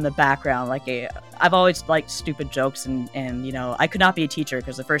 from the background. I've always liked stupid jokes, and I could not be a teacher,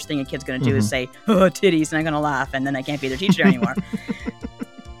 because the first thing a kid's going to do is say, oh, titties, and I'm going to laugh, and then I can't be their teacher anymore.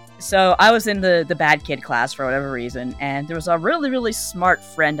 So I was in the bad kid class for whatever reason, and there was a really, really smart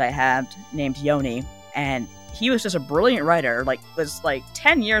friend I had named Yoni, and he was just a brilliant writer, was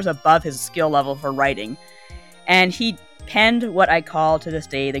 10 years above his skill level for writing, and he penned what I call to this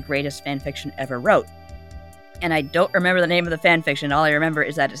day the greatest fan fiction ever wrote. And I don't remember the name of the fan fiction. All I remember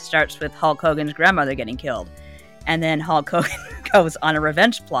is that it starts with Hulk Hogan's grandmother getting killed. And then Hulk Hogan goes on a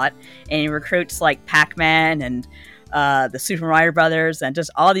revenge plot, and he recruits Pac-Man and the Super Mario Brothers and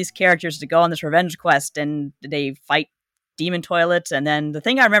just all these characters to go on this revenge quest, and they fight demon toilets. And then the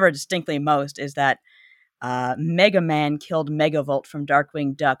thing I remember distinctly most is that Mega Man killed Megavolt from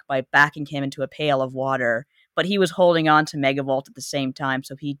Darkwing Duck by backing him into a pail of water. But he was holding on to Megavolt at the same time,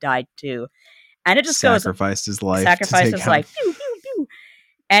 so he died too. And it just sacrificed his life. Sacrificed his life. Pew, pew, pew.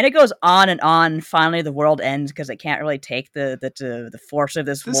 And it goes on and on. Finally, the world ends because it can't really take the force of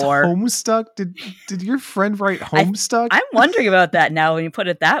this war. Homestuck? Did your friend write Homestuck? I'm wondering about that now when you put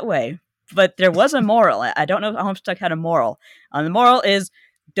it that way. But there was a moral. I don't know if Homestuck had a moral. The moral is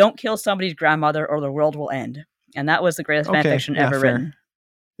don't kill somebody's grandmother or the world will end. And that was the greatest fanfiction ever written.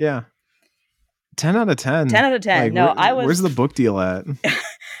 Yeah. 10 out of 10. 10 out of 10. Like, where's the book deal at?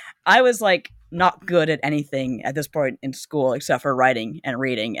 I was like not good at anything at this point in school except for writing and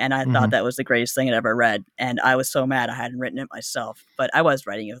reading, and I thought that was the greatest thing I'd ever read, and I was so mad I hadn't written it myself, but I was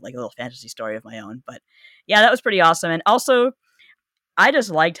writing like a little fantasy story of my own. But yeah, that was pretty awesome. And also I just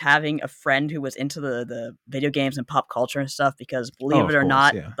liked having a friend who was into the video games and pop culture and stuff, because believe it or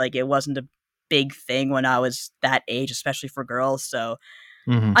not, like it wasn't a big thing when I was that age, especially for girls. So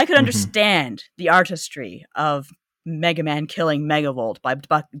I could understand the artistry of Mega Man killing Megavolt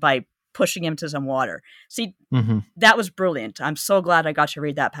by pushing him to some water. See, that was brilliant. I'm so glad I got to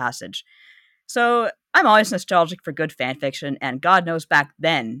read that passage. So I'm always nostalgic for good fan fiction, and God knows back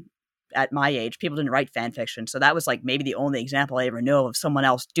then, at my age, people didn't write fan fiction. So that was like maybe the only example I ever know of someone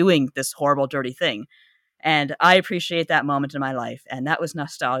else doing this horrible, dirty thing. And I appreciate that moment in my life. And that was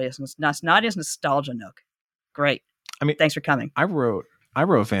Nadia's Nostalgia Nook. Great. I mean, thanks for coming. I wrote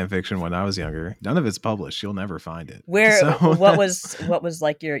fan fiction when I was younger. None of it's published. You'll never find it. What was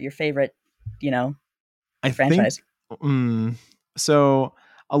like your favorite, franchise? So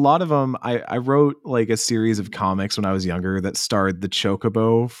a lot of them, I wrote like a series of comics when I was younger that starred the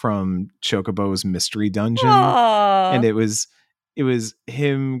Chocobo from Chocobo's Mystery Dungeon. Aww. And it was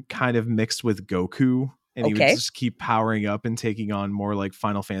him kind of mixed with Goku. And he would just keep powering up and taking on more like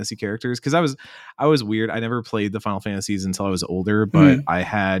Final Fantasy characters. Because I was weird. I never played the Final Fantasies until I was older, but I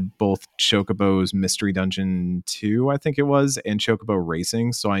had both Chocobo's Mystery Dungeon 2, I think it was, and Chocobo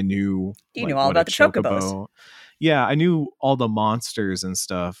Racing. So I knew knew all about the Chocobos. Yeah, I knew all the monsters and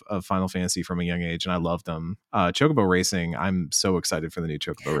stuff of Final Fantasy from a young age, and I loved them. Chocobo Racing, I'm so excited for the new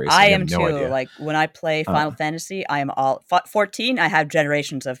Chocobo Racing. I am too. Idea. Like when I play Final Fantasy, I am all 14. I have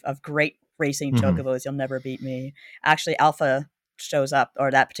generations of great racing chocobos. You'll never beat me. Actually, Alpha shows up,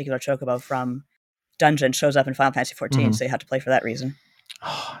 or that particular chocobo from Dungeon shows up in Final Fantasy 14, so you have to play for that reason.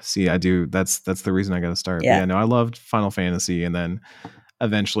 Oh, see, I do. That's the reason I got to start. Yeah, no, I loved Final Fantasy, and then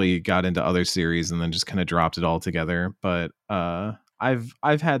eventually got into other series, and then just kind of dropped it all together. But I've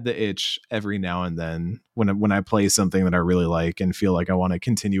had the itch every now and then when I play something that I really like and feel like I want to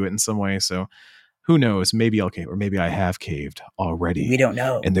continue it in some way. So who knows? Maybe I'll cave, or maybe I have caved already. We don't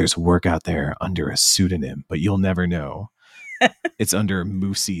know. And there's work out there under a pseudonym, but you'll never know. It's under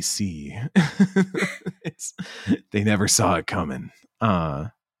Moosey C. They never saw it coming. Yeah.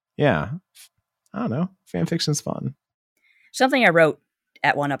 I don't know. Fan fiction's fun. Something I wrote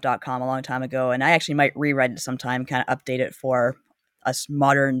at oneup.com a long time ago, and I actually might rewrite it sometime, kind of update it for us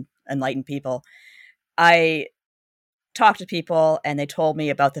modern enlightened people. I talked to people and they told me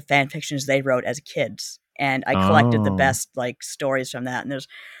about the fan fictions they wrote as kids, and I collected the best like stories from that. And there's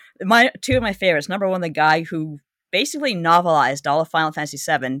two of my favorites. Number one, the guy who basically novelized all of Final Fantasy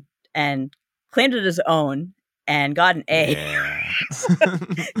VII and claimed it his own and got an A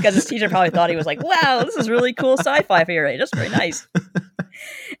because his teacher probably thought he was like, wow, this is really cool sci-fi for your age. That's very nice.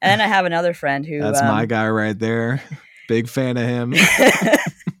 And then I have another friend who that's my guy right there. Big fan of him.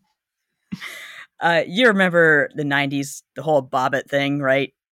 You remember the 90s, the whole Bobbit thing,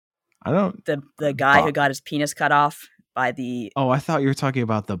 right? I don't. The guy who got his penis cut off by the. Oh, I thought you were talking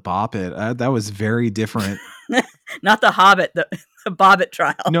about the Bobbit. That was very different. Not the Hobbit, the Bobbit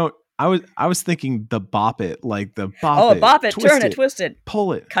trial. No, I was thinking the Boppet, like the Boppet. Oh, Boppet, turn it, twist it,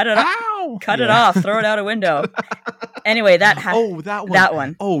 pull it, cut it off, cut it off, throw it out a window. Anyway, that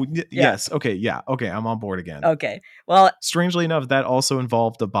one. Oh, yes. Okay, yeah. Okay, I'm on board again. Okay. Well, strangely enough, that also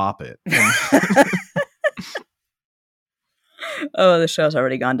involved a Boppet. Oh, the show's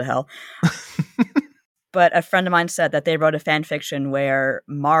already gone to hell. But a friend of mine said that they wrote a fan fiction where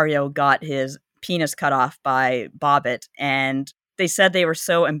Mario got his penis cut off by Bobbit, and they said they were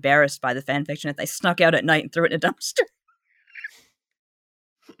so embarrassed by the fan fiction that they snuck out at night and threw it in a dumpster.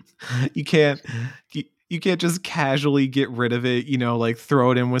 You can't just casually get rid of it, like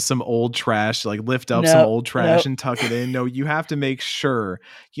throw it in with some old trash, like lift up some old trash and tuck it in. No, you have to make sure.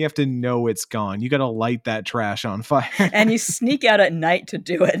 You have to know it's gone. You got to light that trash on fire. And you sneak out at night to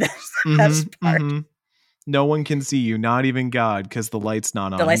do it. That's the best part. No one can see you, not even God, because the light's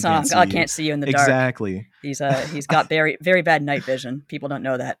not on. The light's not on. God can't see you in the dark. Exactly. He's got very, very bad night vision. People don't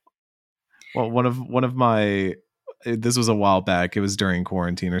know that. Well, one of my, this was a while back. It was during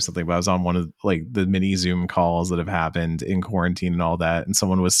quarantine or something, but I was on one of like the mini Zoom calls that have happened in quarantine and all that, and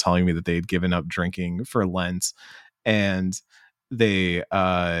someone was telling me that they had given up drinking for Lent, and they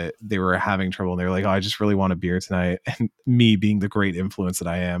were having trouble and they were like, oh, I just really want a beer tonight. And me being the great influence that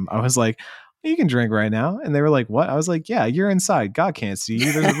I am, I was like, you can drink right now. And they were like, what? I was like, yeah, you're inside. God can't see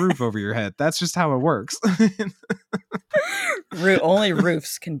you. There's a roof over your head. That's just how it works. Only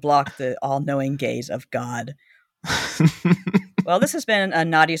roofs can block the all-knowing gaze of God. Well, this has been a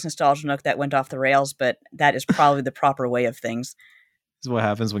Nadia's Nostalgia Nook that went off the rails, but that is probably the proper way of things. This is what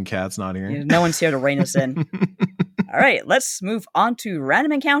happens when Kat's not here. No one's here to rein us in. All right, let's move on to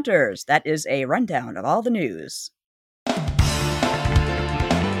Random Encounters. That is a rundown of all the news.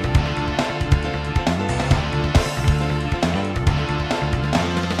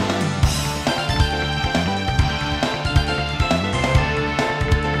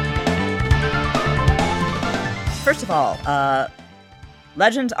 First of all,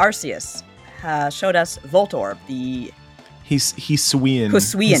 Legends Arceus showed us Voltorb, the... He's Sweein.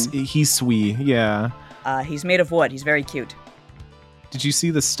 He's Swee, yeah. He's made of wood. He's very cute. Did you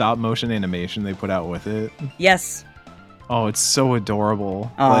see the stop-motion animation they put out with it? Yes. Oh, it's so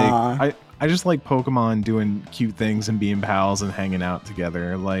adorable. Aww. Like, I just like Pokemon doing cute things and being pals and hanging out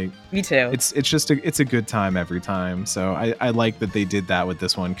together. Like, me too. It's just it's a good time every time. So I like that they did that with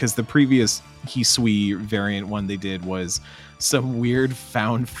this one, because the previous Hisui variant one they did was some weird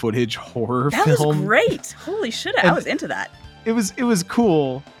found footage horror film. That was great. Holy shit, I was into that. It was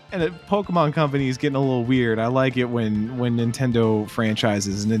cool. And a Pokemon Company is getting a little weird. I like it when Nintendo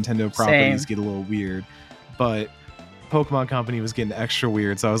franchises and Nintendo properties get a little weird. But Pokemon Company was getting extra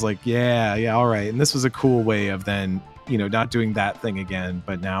weird, so I was like, yeah, all right. And this was a cool way of then, not doing that thing again,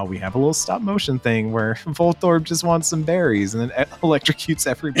 but now we have a little stop motion thing where Voltorb just wants some berries and then electrocutes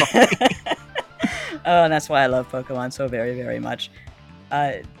everybody. Oh, and that's why I love Pokemon so very, very much.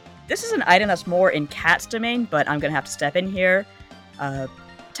 This is an item that's more in Kat's domain, but I'm going to have to step in here.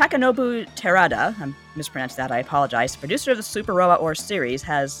 Takanobu Terada, I mispronounced that, I apologize, producer of the Super Robot Wars series,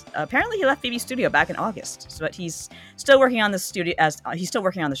 has apparently he left Phoebe Studio back in August, but he's still working on the studio he's still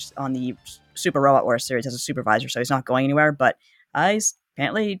working on the Super Robot Wars series as a supervisor, so he's not going anywhere. But he's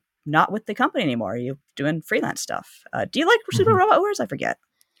apparently not with the company anymore. He's doing freelance stuff. Do you like Super Robot Wars? I forget.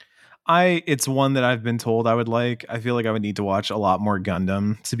 It's one that I've been told I would like. I feel like I would need to watch a lot more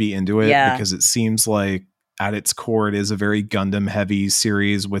Gundam to be into it, because it seems like at its core, it is a very Gundam heavy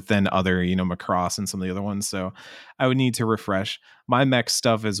series with then other, Macross and some of the other ones. So I would need to refresh. My mech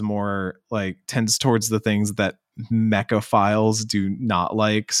stuff is more like tends towards the things that mechaphiles do not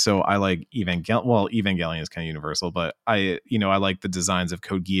like. So I like Evangelion. Well, Evangelion is kind of universal, but I like the designs of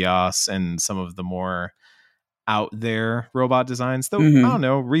Code Geass and some of the more out there robot designs. Though I don't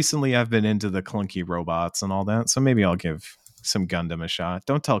know. Recently, I've been into the clunky robots and all that. So maybe I'll give some Gundam a shot.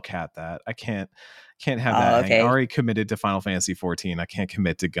 Don't tell Kat that. I can't have that. Okay. I already committed to Final Fantasy 14. I can't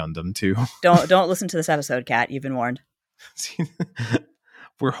commit to Gundam too. Don't listen to this episode, Kat. You've been warned.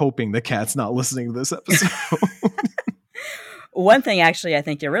 We're hoping the Kat's not listening to this episode. One thing actually I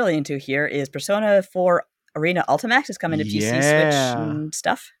think you're really into here is Persona 4 Arena Ultimax is coming to PC, Switch, and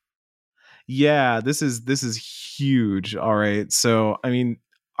stuff. Yeah, this is huge. All right. So, I mean,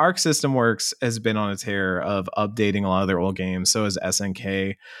 Arc System Works has been on a tear of updating a lot of their old games. So is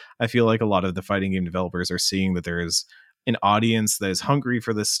SNK. I feel like a lot of the fighting game developers are seeing that there is an audience that is hungry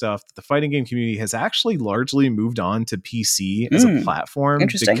for this stuff. The fighting game community has actually largely moved on to PC as a platform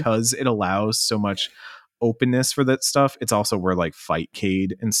because it allows so much openness for that stuff. It's also where like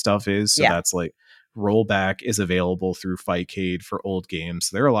Fightcade and stuff is. So that's like rollback is available through Fightcade for old games.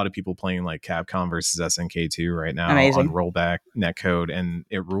 So there are a lot of people playing like Capcom versus SNK2 right now on rollback netcode, and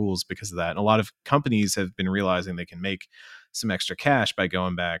it rules because of that. And a lot of companies have been realizing they can make some extra cash by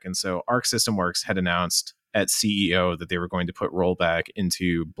going back. And so Arc System Works had announced at CEO that they were going to put rollback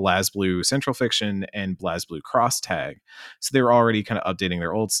into BlazBlue Central Fiction and BlazBlue Cross Tag. So they were already kind of updating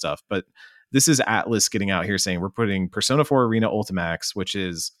their old stuff. But this is Atlas getting out here saying we're putting Persona 4 Arena Ultimax, which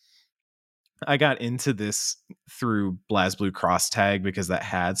is, I got into this through BlazBlue Cross Tag because that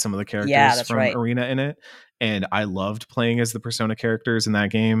had some of the characters from Arena in it. And I loved playing as the Persona characters in that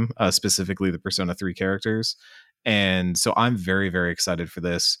game, specifically the Persona 3 characters. And so I'm very, very excited for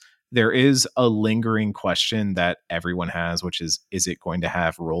this. There is a lingering question that everyone has, which is it going to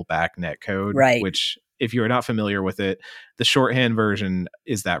have rollback netcode? Right. Which, if you're not familiar with it, the shorthand version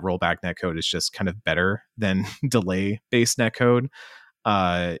is that rollback netcode is just kind of better than delay-based netcode.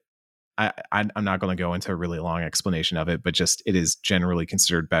 I'm not going to go into a really long explanation of it, but just it is generally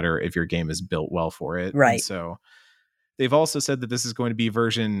considered better if your game is built well for it. Right. And so they've also said that this is going to be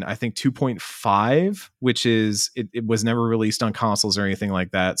version, I think, 2.5, which is, it was never released on consoles or anything like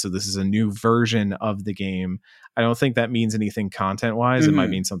that. So this is a new version of the game. I don't think that means anything content-wise. It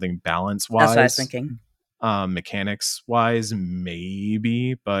might mean something balance-wise. That's what I was thinking. Mechanics wise,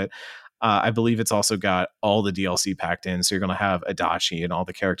 maybe, but I believe it's also got all the DLC packed in. So you're going to have Adachi and all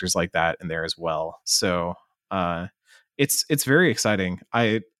the characters like that in there as well. So it's very exciting.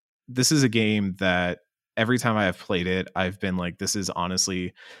 This is a game that every time I have played it, I've been like, this is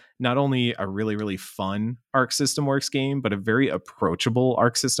honestly not only a really, really fun Arc System Works game, but a very approachable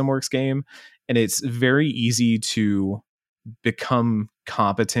Arc System Works game. And it's very easy to become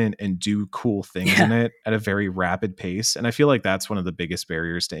competent and do cool things in it at a very rapid pace. And I feel like that's one of the biggest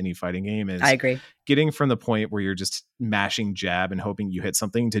barriers to any fighting game is I agree. Getting from the point where you're just mashing jab and hoping you hit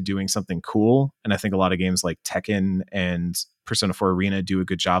something to doing something cool. And I think a lot of games like Tekken and Persona 4 Arena do a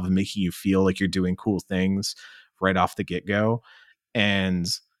good job of making you feel like you're doing cool things right off the get-go. And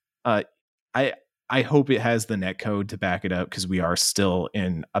I hope it has the netcode to back it up, because we are still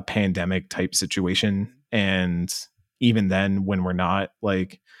in a pandemic type situation. And even then, when we're not,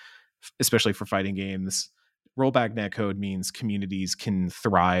 like, especially for fighting games, rollback netcode means communities can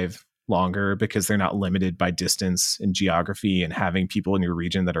thrive longer because they're not limited by distance and geography and having people in your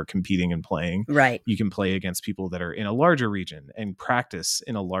region that are competing and playing. Right. You can play against people that are in a larger region and practice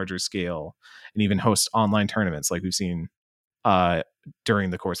in a larger scale and even host online tournaments like we've seen during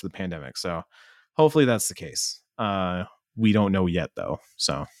the course of the pandemic. So hopefully that's the case. We don't know yet, though.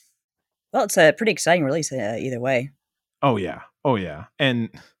 So, well, it's a pretty exciting release either way. Oh yeah. And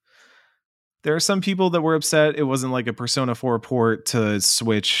there are some people that were upset it wasn't like a Persona 4 port to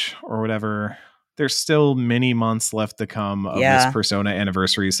Switch or whatever. There's still many months left to come of this Persona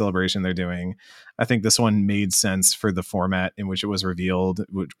anniversary celebration they're doing. I think this one made sense for the format in which it was revealed,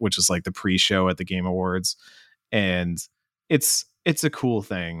 which is like the pre-show at the Game Awards. And it's a cool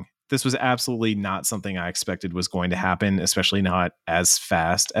thing. This was absolutely not something I expected was going to happen, especially not as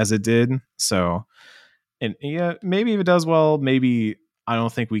fast as it did. So, and yeah, maybe if it does well, maybe I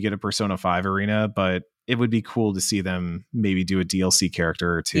don't think we get a Persona 5 Arena, but it would be cool to see them maybe do a DLC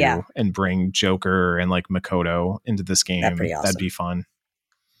character or two and bring Joker and like Makoto into this game. That'd be awesome. That'd be fun.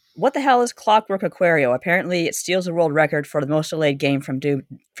 What the hell is Clockwork Aquario? Apparently it steals the world record for the most delayed game from Duke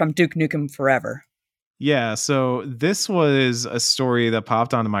Nukem Forever. Yeah, so this was a story that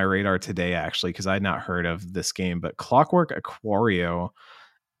popped onto my radar today, actually, because I had not heard of this game. But Clockwork Aquario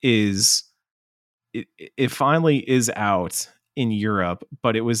it finally is out in Europe,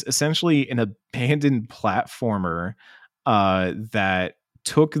 but it was essentially an abandoned platformer that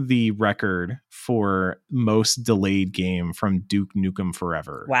took the record for most delayed game from Duke Nukem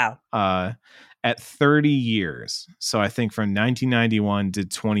Forever. Wow. At 30 years. So I think from 1991 to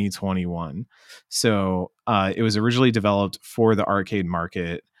 2021. So it was originally developed for the arcade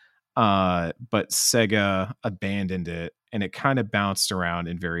market, but Sega abandoned it and it kind of bounced around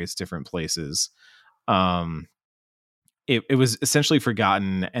in various different places. It was essentially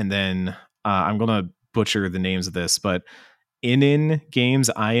forgotten. And then I'm going to butcher the names of this, but ININ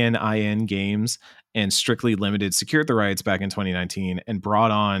Games, ININ Games, and Strictly Limited secured the rights back in 2019 and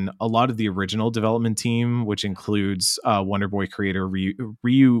brought on a lot of the original development team, which includes Wonder Boy creator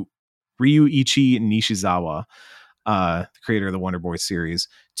Ryuichi Nishizawa, the creator of the Wonder Boy series,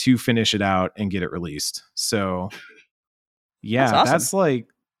 to finish it out and get it released. So yeah, that's awesome.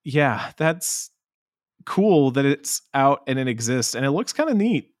 That's cool that it's out and it exists, and it looks kind of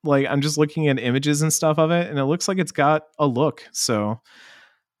neat. Like, I'm just looking at images and stuff of it, and it looks like it's got a look. So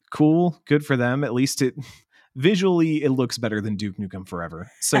cool, good for them. At least it visually it looks better than Duke Nukem Forever.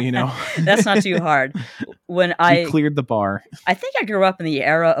 So, you know, that's not too hard. When I cleared the bar. I think I grew up in the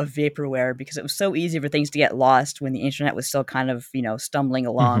era of vaporware because it was so easy for things to get lost when the internet was still kind of, stumbling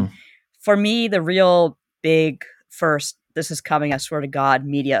along. Mm-hmm. For me, the real big first, this is coming, I swear to God,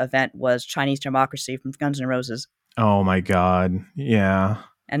 media event was Chinese Democracy from Guns N' Roses. Oh my God. Yeah.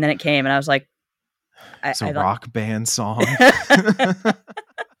 And then it came and I was like, it's a rock band song.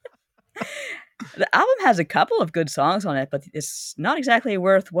 The album has a couple of good songs on it, but it's not exactly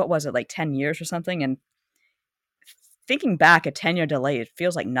worth, what was it, like 10 years or something? And thinking back, a 10-year delay, it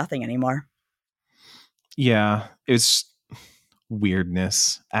feels like nothing anymore. Yeah, it's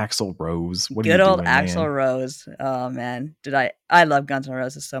weirdness. Axl Rose. What good are you old doing, Axl man? Rose. Oh man, I love Guns N'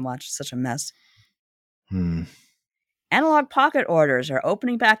 Roses so much. It's such a mess. Analog Pocket orders are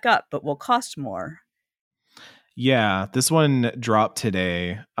opening back up, but will cost more. Yeah, this one dropped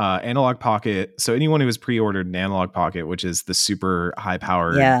today. Analog Pocket. So anyone who has pre-ordered an Analog Pocket, which is the super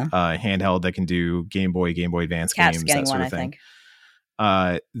high-powered handheld that can do Game Boy Advance games, that sort of thing.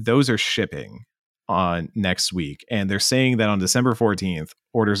 Those are shipping on next week, and they're saying that on December 14th,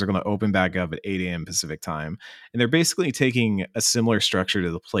 orders are going to open back up at 8 a.m. Pacific time, and they're basically taking a similar structure to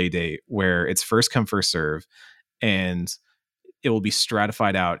the Play Date, where it's first come first serve, and it will be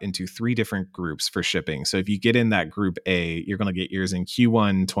stratified out into 3 different groups for shipping. So if you get in that group A, you're going to get yours in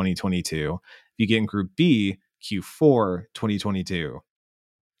Q1 2022. If you get in group B, Q4 2022.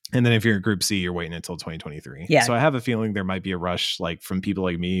 And then if you're in group C, you're waiting until 2023. Yeah. So I have a feeling there might be a rush, like from people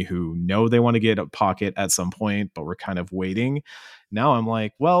like me who know they want to get a Pocket at some point, but we're kind of waiting. Now I'm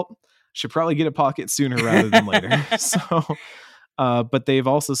like, well, should probably get a Pocket sooner rather than later. So, but they've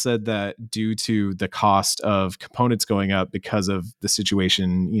also said that due to the cost of components going up because of the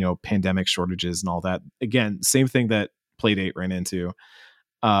situation, you know, pandemic shortages and all that, again, same thing that Playdate ran into,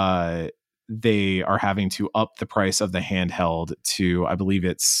 they are having to up the price of the handheld to, I believe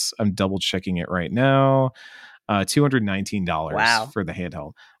I'm double checking it right now, $219 for the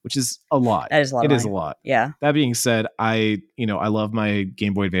handheld, which is a lot. That is a lot. It is a lot. Yeah. That being said, I love my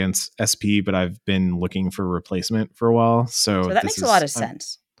Game Boy Advance SP, but I've been looking for a replacement for a while. So that makes a lot of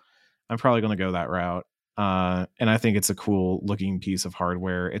sense. I'm probably going to go that route. And I think it's a cool looking piece of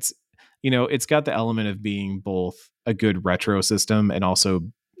hardware. It's, it's got the element of being both a good retro system and also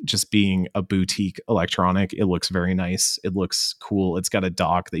just being a boutique electronic. It looks very nice. It looks cool. It's got a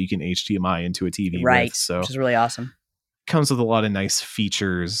dock that you can HDMI into a TV with, so which is really awesome. Comes with a lot of nice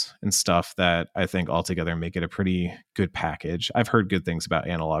features and stuff that I think altogether make it a pretty good package. I've heard good things about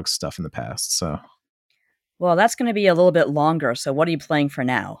analog stuff in the past, so. Well, that's going to be a little bit longer. So what are you playing for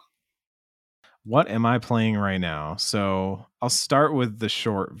now? What am I playing right now? So I'll start with the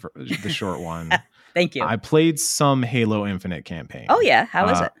short one. Thank you. I played some Halo Infinite campaign. Oh, yeah. How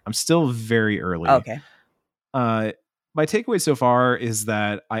is it? I'm still very early. Okay. My takeaway so far is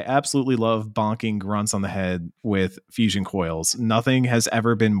that I absolutely love bonking grunts on the head with fusion coils. Nothing has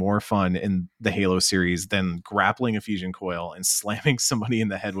ever been more fun in the Halo series than grappling a fusion coil and slamming somebody in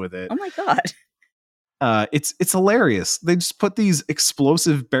the head with it. Oh my God. It's hilarious. They just put these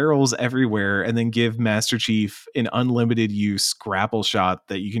explosive barrels everywhere and then give Master Chief an unlimited use grapple shot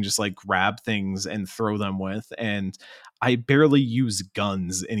that you can just like grab things and throw them with. And I barely use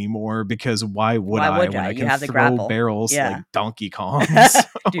guns anymore because why would I when I can throw barrels like Donkey Kong?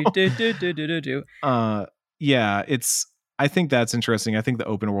 Yeah, I think that's interesting. I think the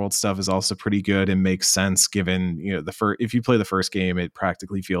open world stuff is also pretty good and makes sense given, if you play the first game, it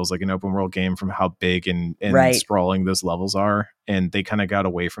practically feels like an open world game from how big and sprawling those levels are. And they kind of got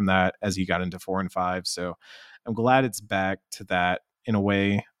away from that as you got into 4 and 5. So I'm glad it's back to that in a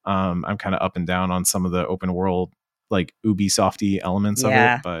way. I'm kind of up and down on some of the open world, like Ubisofty elements of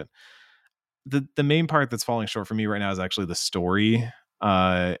it. But the main part that's falling short for me right now is actually the story.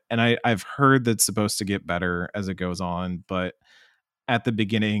 And I've heard that's supposed to get better as it goes on, but at the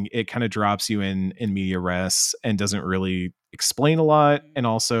beginning it kind of drops you in media res and doesn't really explain a lot. And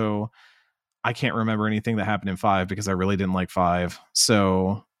also I can't remember anything that happened in 5 because I really didn't like 5.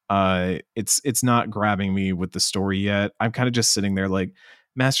 So it's not grabbing me with the story yet. I'm kind of just sitting there like,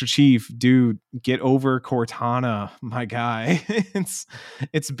 Master Chief, dude, get over Cortana, my guy.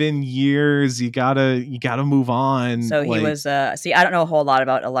 It's been years. You gotta move on. So he was I don't know a whole lot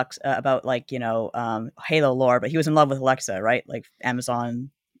about Alexa, about Halo lore, but he was in love with Alexa, right? Like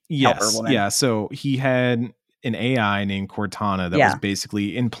Amazon helper woman. Yeah. So he had an AI named Cortana that was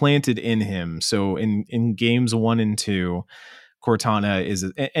basically implanted in him. So in games 1 and 2, Cortana is,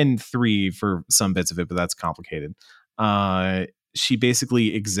 and 3 for some bits of it, but that's complicated. She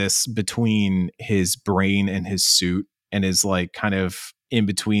basically exists between his brain and his suit and is like kind of in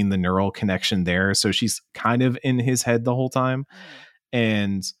between the neural connection there. So she's kind of in his head the whole time.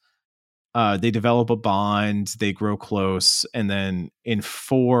 And they develop a bond, they grow close. And then in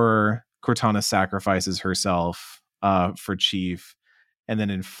 4, Cortana sacrifices herself for Chief. And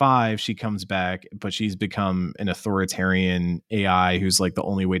then in 5, she comes back, but she's become an authoritarian AI who's like the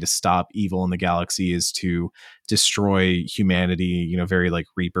only way to stop evil in the galaxy is to destroy humanity, very like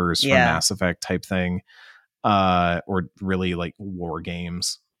Reapers from Mass Effect type thing, or really like war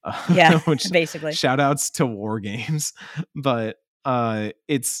games. Which, basically. Shout outs to war games. But I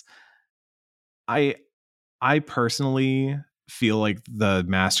personally feel like the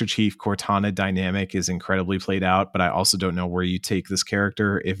Master Chief Cortana dynamic is incredibly played out, but I also don't know where you take this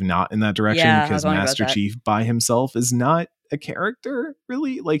character if not in that direction, because Master Chief by himself is not a character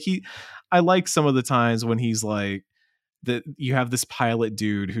really. Like I like some of the times when he's like, that you have this pilot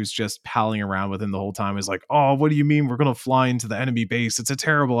dude who's just palling around with him the whole time is like, oh, what do you mean we're going to fly into the enemy base? It's a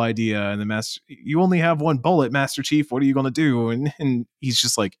terrible idea. And you only have 1 bullet, Master Chief. What are you going to do? And he's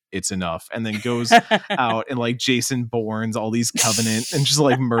just like, it's enough. And then goes out and like Jason Bournes all these Covenant and just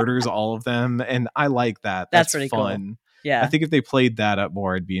like murders all of them. And I like that. That's pretty fun. Cool. Yeah. I think if they played that up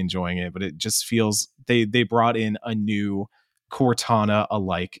more, I'd be enjoying it, but it just feels they brought in a new Cortana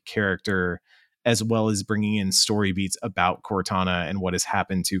alike character as well as bringing in story beats about Cortana and what has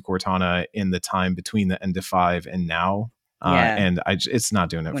happened to Cortana in the time between the end of 5 and now. And it's not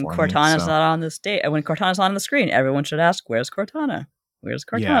doing it when for Cortana's me. Not on the stage, when Cortana's not on the screen, everyone should ask, "Where's Cortana? Where's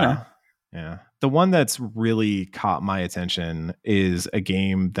Cortana?" Yeah. The one that's really caught my attention is a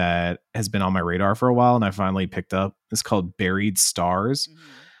game that has been on my radar for a while, and I finally picked up. It's called Buried Stars.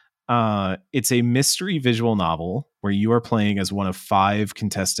 It's a mystery visual novel where you are playing as one of 5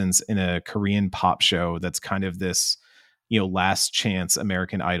 contestants in a Korean pop show that's kind of this, last chance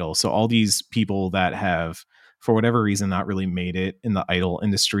American Idol. So all these people that have, for whatever reason, not really made it in the idol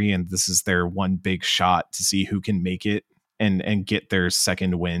industry, and this is their one big shot to see who can make it and get their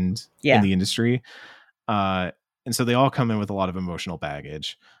second wind in the industry. And so they all come in with a lot of emotional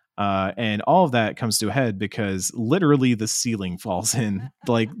baggage. And all of that comes to a head because literally the ceiling falls in.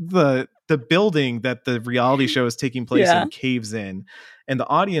 Like the building that the reality show is taking place in caves in, and the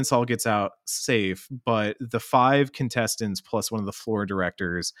audience all gets out safe, but the 5 contestants plus one of the floor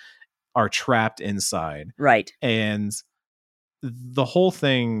directors are trapped inside. Right. And the whole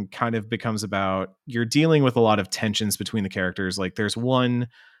thing kind of becomes about, you're dealing with a lot of tensions between the characters. Like there's one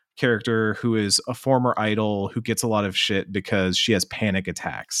character who is a former idol who gets a lot of shit because she has panic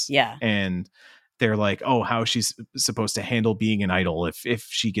attacks. Yeah. And they're like, oh, how she's supposed to handle being an idol if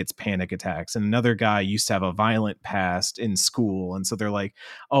she gets panic attacks. And another guy used to have a violent past in school. And so they're like,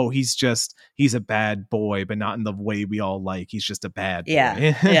 oh, he's a bad boy, but not in the way we all like. He's just a bad boy.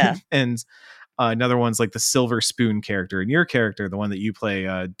 Yeah. And another one's like the Silver Spoon character. And your character, the one that you play,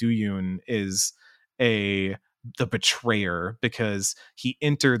 Dooyoon, is the betrayer because he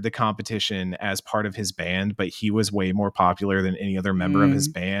entered the competition as part of his band, but he was way more popular than any other member of his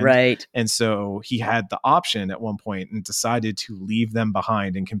band. Right. And so he had the option at one point and decided to leave them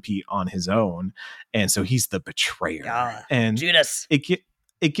behind and compete on his own. And so he's the betrayer. And Judas.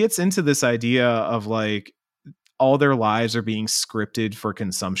 It gets into this idea of like all their lives are being scripted for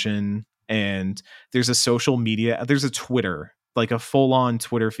consumption. And there's a social media, there's a Twitter, like a full-on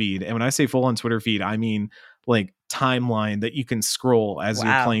Twitter feed. And when I say full-on Twitter feed, I mean like timeline that you can scroll as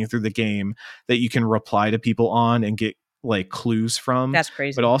you're playing through the game, that you can reply to people on and get like clues from. That's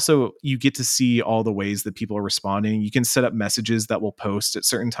crazy. But also you get to see all the ways that people are responding. You can set up messages that will post at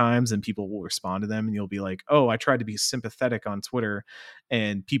certain times and people will respond to them, and you'll be like, oh, I tried to be sympathetic on Twitter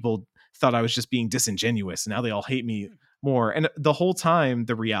and people thought I was just being disingenuous, and now they all hate me more. And the whole time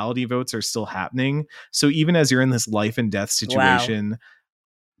the reality votes are still happening. So even as you're in this life and death situation,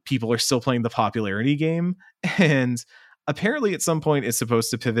 people are still playing the popularity game. And apparently at some point it's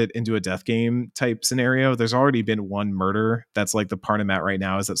supposed to pivot into a death game type scenario. There's already been one murder. That's like the part I'm at right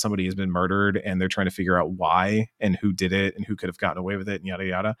now, is that somebody has been murdered and they're trying to figure out why and who did it and who could have gotten away with it and yada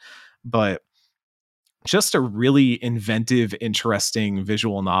yada. But just a really inventive, interesting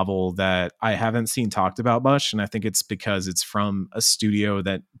visual novel that I haven't seen talked about much. And I think it's because it's from a studio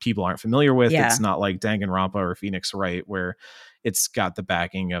that people aren't familiar with. It's not like Danganronpa or Phoenix Wright, where it's got the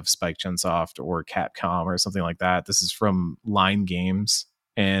backing of Spike Chunsoft or Capcom or something like that. This is from Line Games,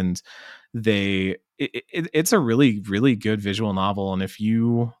 and it's a really, really good visual novel. And if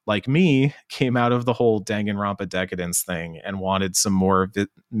you, like me, came out of the whole Danganronpa decadence thing and wanted some more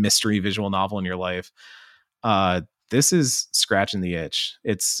mystery visual novel in your life, this is scratching the itch.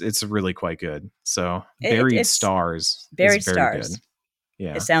 It's really quite good. So Buried Stars. Buried Stars. Good.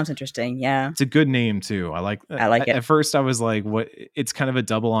 Yeah. It sounds interesting. Yeah. It's a good name too. I like it. At first I was like, what? It's kind of a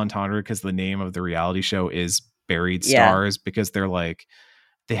double entendre because the name of the reality show is Buried Stars, because they're like,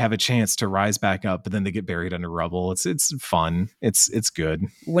 they have a chance to rise back up, but then they get buried under rubble. It's fun. It's good.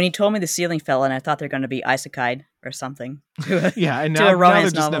 When he told me the ceiling fell in, I thought they're going to be isekai or something. And now they're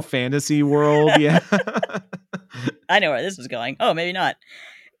just in a fantasy world. Yeah. I know where this is going. Oh, maybe not.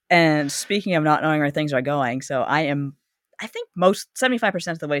 And speaking of not knowing where things are going, so I think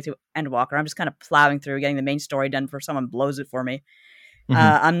 75% of the way through Endwalker. I'm just kind of plowing through, getting the main story done before someone blows it for me.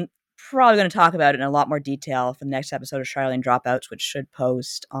 Mm-hmm. I'm probably going to talk about it in a lot more detail for the next episode of Charlene Dropouts, which should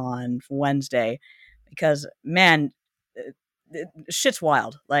post on Wednesday, because, man, shit's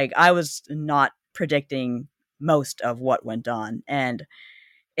wild. Like, I was not predicting most of what went on, and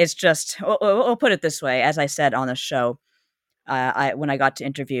it's just, we'll put it this way. As I said on the show, when I got to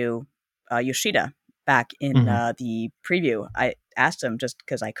interview Yoshida back in the preview, I asked him, just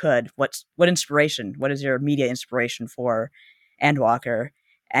because I could, what inspiration, what is your media inspiration for Endwalker?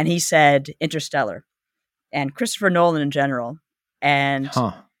 And he said Interstellar and Christopher Nolan in general. And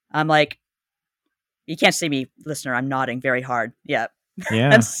I'm like, you can't see me, listener, I'm nodding very hard. Yeah.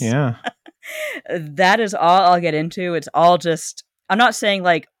 Yeah. That is all I'll get into. It's all just, I'm not saying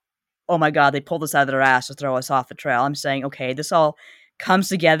like, oh my God, they pulled us out of their ass to throw us off the trail. I'm saying, okay, this all comes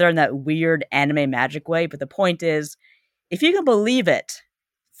together in that weird anime magic way. But the point is, if you can believe it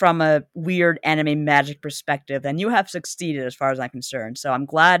from a weird anime magic perspective, then you have succeeded as far as I'm concerned. So I'm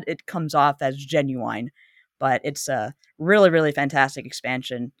glad it comes off as genuine, but it's a really, really fantastic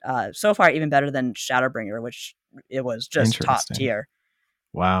expansion. So far, even better than Shadowbringer, which it was just top tier.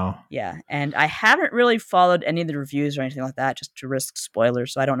 Wow. Yeah, and I haven't really followed any of the reviews or anything like that, just to risk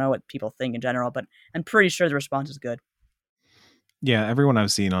spoilers, so I don't know what people think in general, but I'm pretty sure the response is good. Yeah, everyone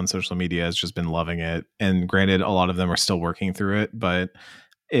I've seen on social media has just been loving it. And granted, a lot of them are still working through it, but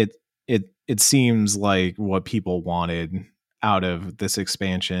it seems like what people wanted out of this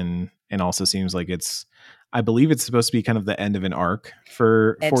expansion, and also seems like I believe it's supposed to be kind of the end of an arc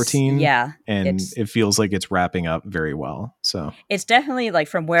for 14. Yeah. And it feels like it's wrapping up very well. So it's definitely, like,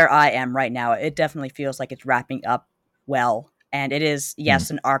 from where I am right now, it definitely feels like it's wrapping up well. And it is, yes,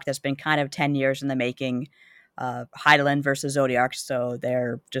 an arc that's been kind of 10 years in the making. Hydaelyn versus Zodiark, so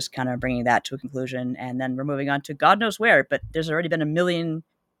they're just kind of bringing that to a conclusion. And then we're moving on to God knows where, but there's already been a million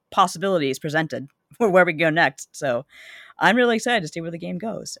possibilities presented for where we go next. So I'm really excited to see where the game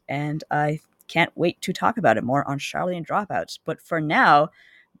goes. And I can't wait to talk about it more on Sharlayan Dropouts. But for now,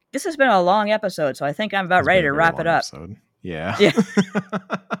 this has been a long episode, so I think I'm about ready to wrap it up. Episode. Yeah.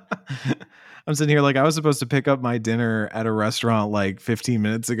 I'm sitting here like I was supposed to pick up my dinner at a restaurant like 15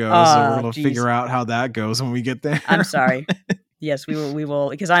 minutes ago, so we're going to figure out how that goes when we get there. I'm sorry. Yes, we will,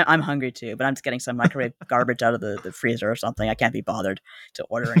 because I'm hungry too, but I'm just getting some microwave garbage out of the freezer or something. I can't be bothered to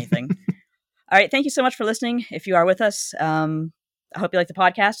order anything. All right, thank you so much for listening. If you are with us, I hope you like the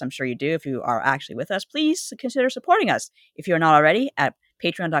podcast. I'm sure you do. If you are actually with us, please consider supporting us. If you're not already, at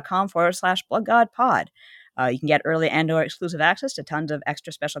patreon.com/bloodgodpod. You can get early and/or exclusive access to tons of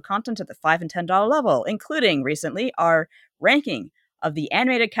extra special content at the $5 and $10 level, including recently our ranking of the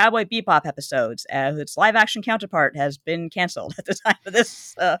animated Cowboy Bebop episodes. Its live-action counterpart has been canceled at the time of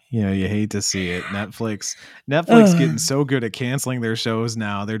this. Yeah, you hate to see it. Netflix getting so good at canceling their shows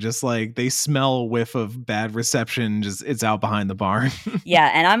now. They're just like, they smell a whiff of bad reception. Just it's out behind the barn.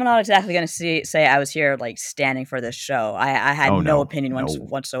 Yeah, and I'm not exactly going to say I was here like standing for this show. I had no opinion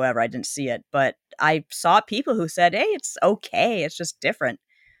whatsoever. I didn't see it, but I saw people who said, "Hey, it's okay. It's just different."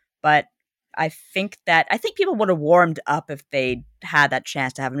 But I think people would have warmed up if they had that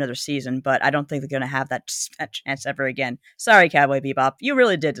chance to have another season, but I don't think they're going to have that chance ever again. Sorry, Cowboy Bebop. You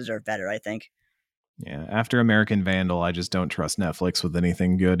really did deserve better, I think. Yeah, after American Vandal, I just don't trust Netflix with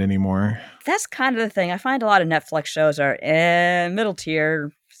anything good anymore. That's kind of the thing. I find a lot of Netflix shows are middle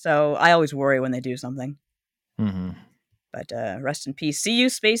tier, so I always worry when they do something. Mm-hmm. But rest in peace. See you,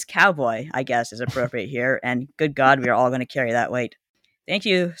 Space Cowboy, I guess, is appropriate here, and good God, we are all going to carry that weight. Thank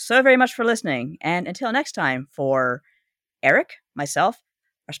you so very much for listening, and until next time, for Eric, myself,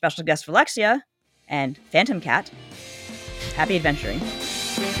 our special guest Alexia, and Phantom Cat, happy adventuring.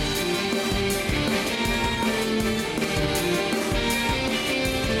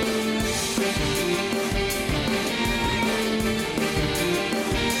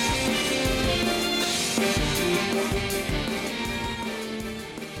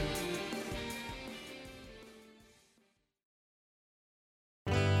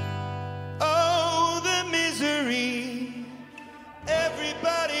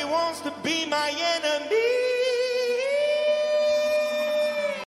 Everybody wants to be my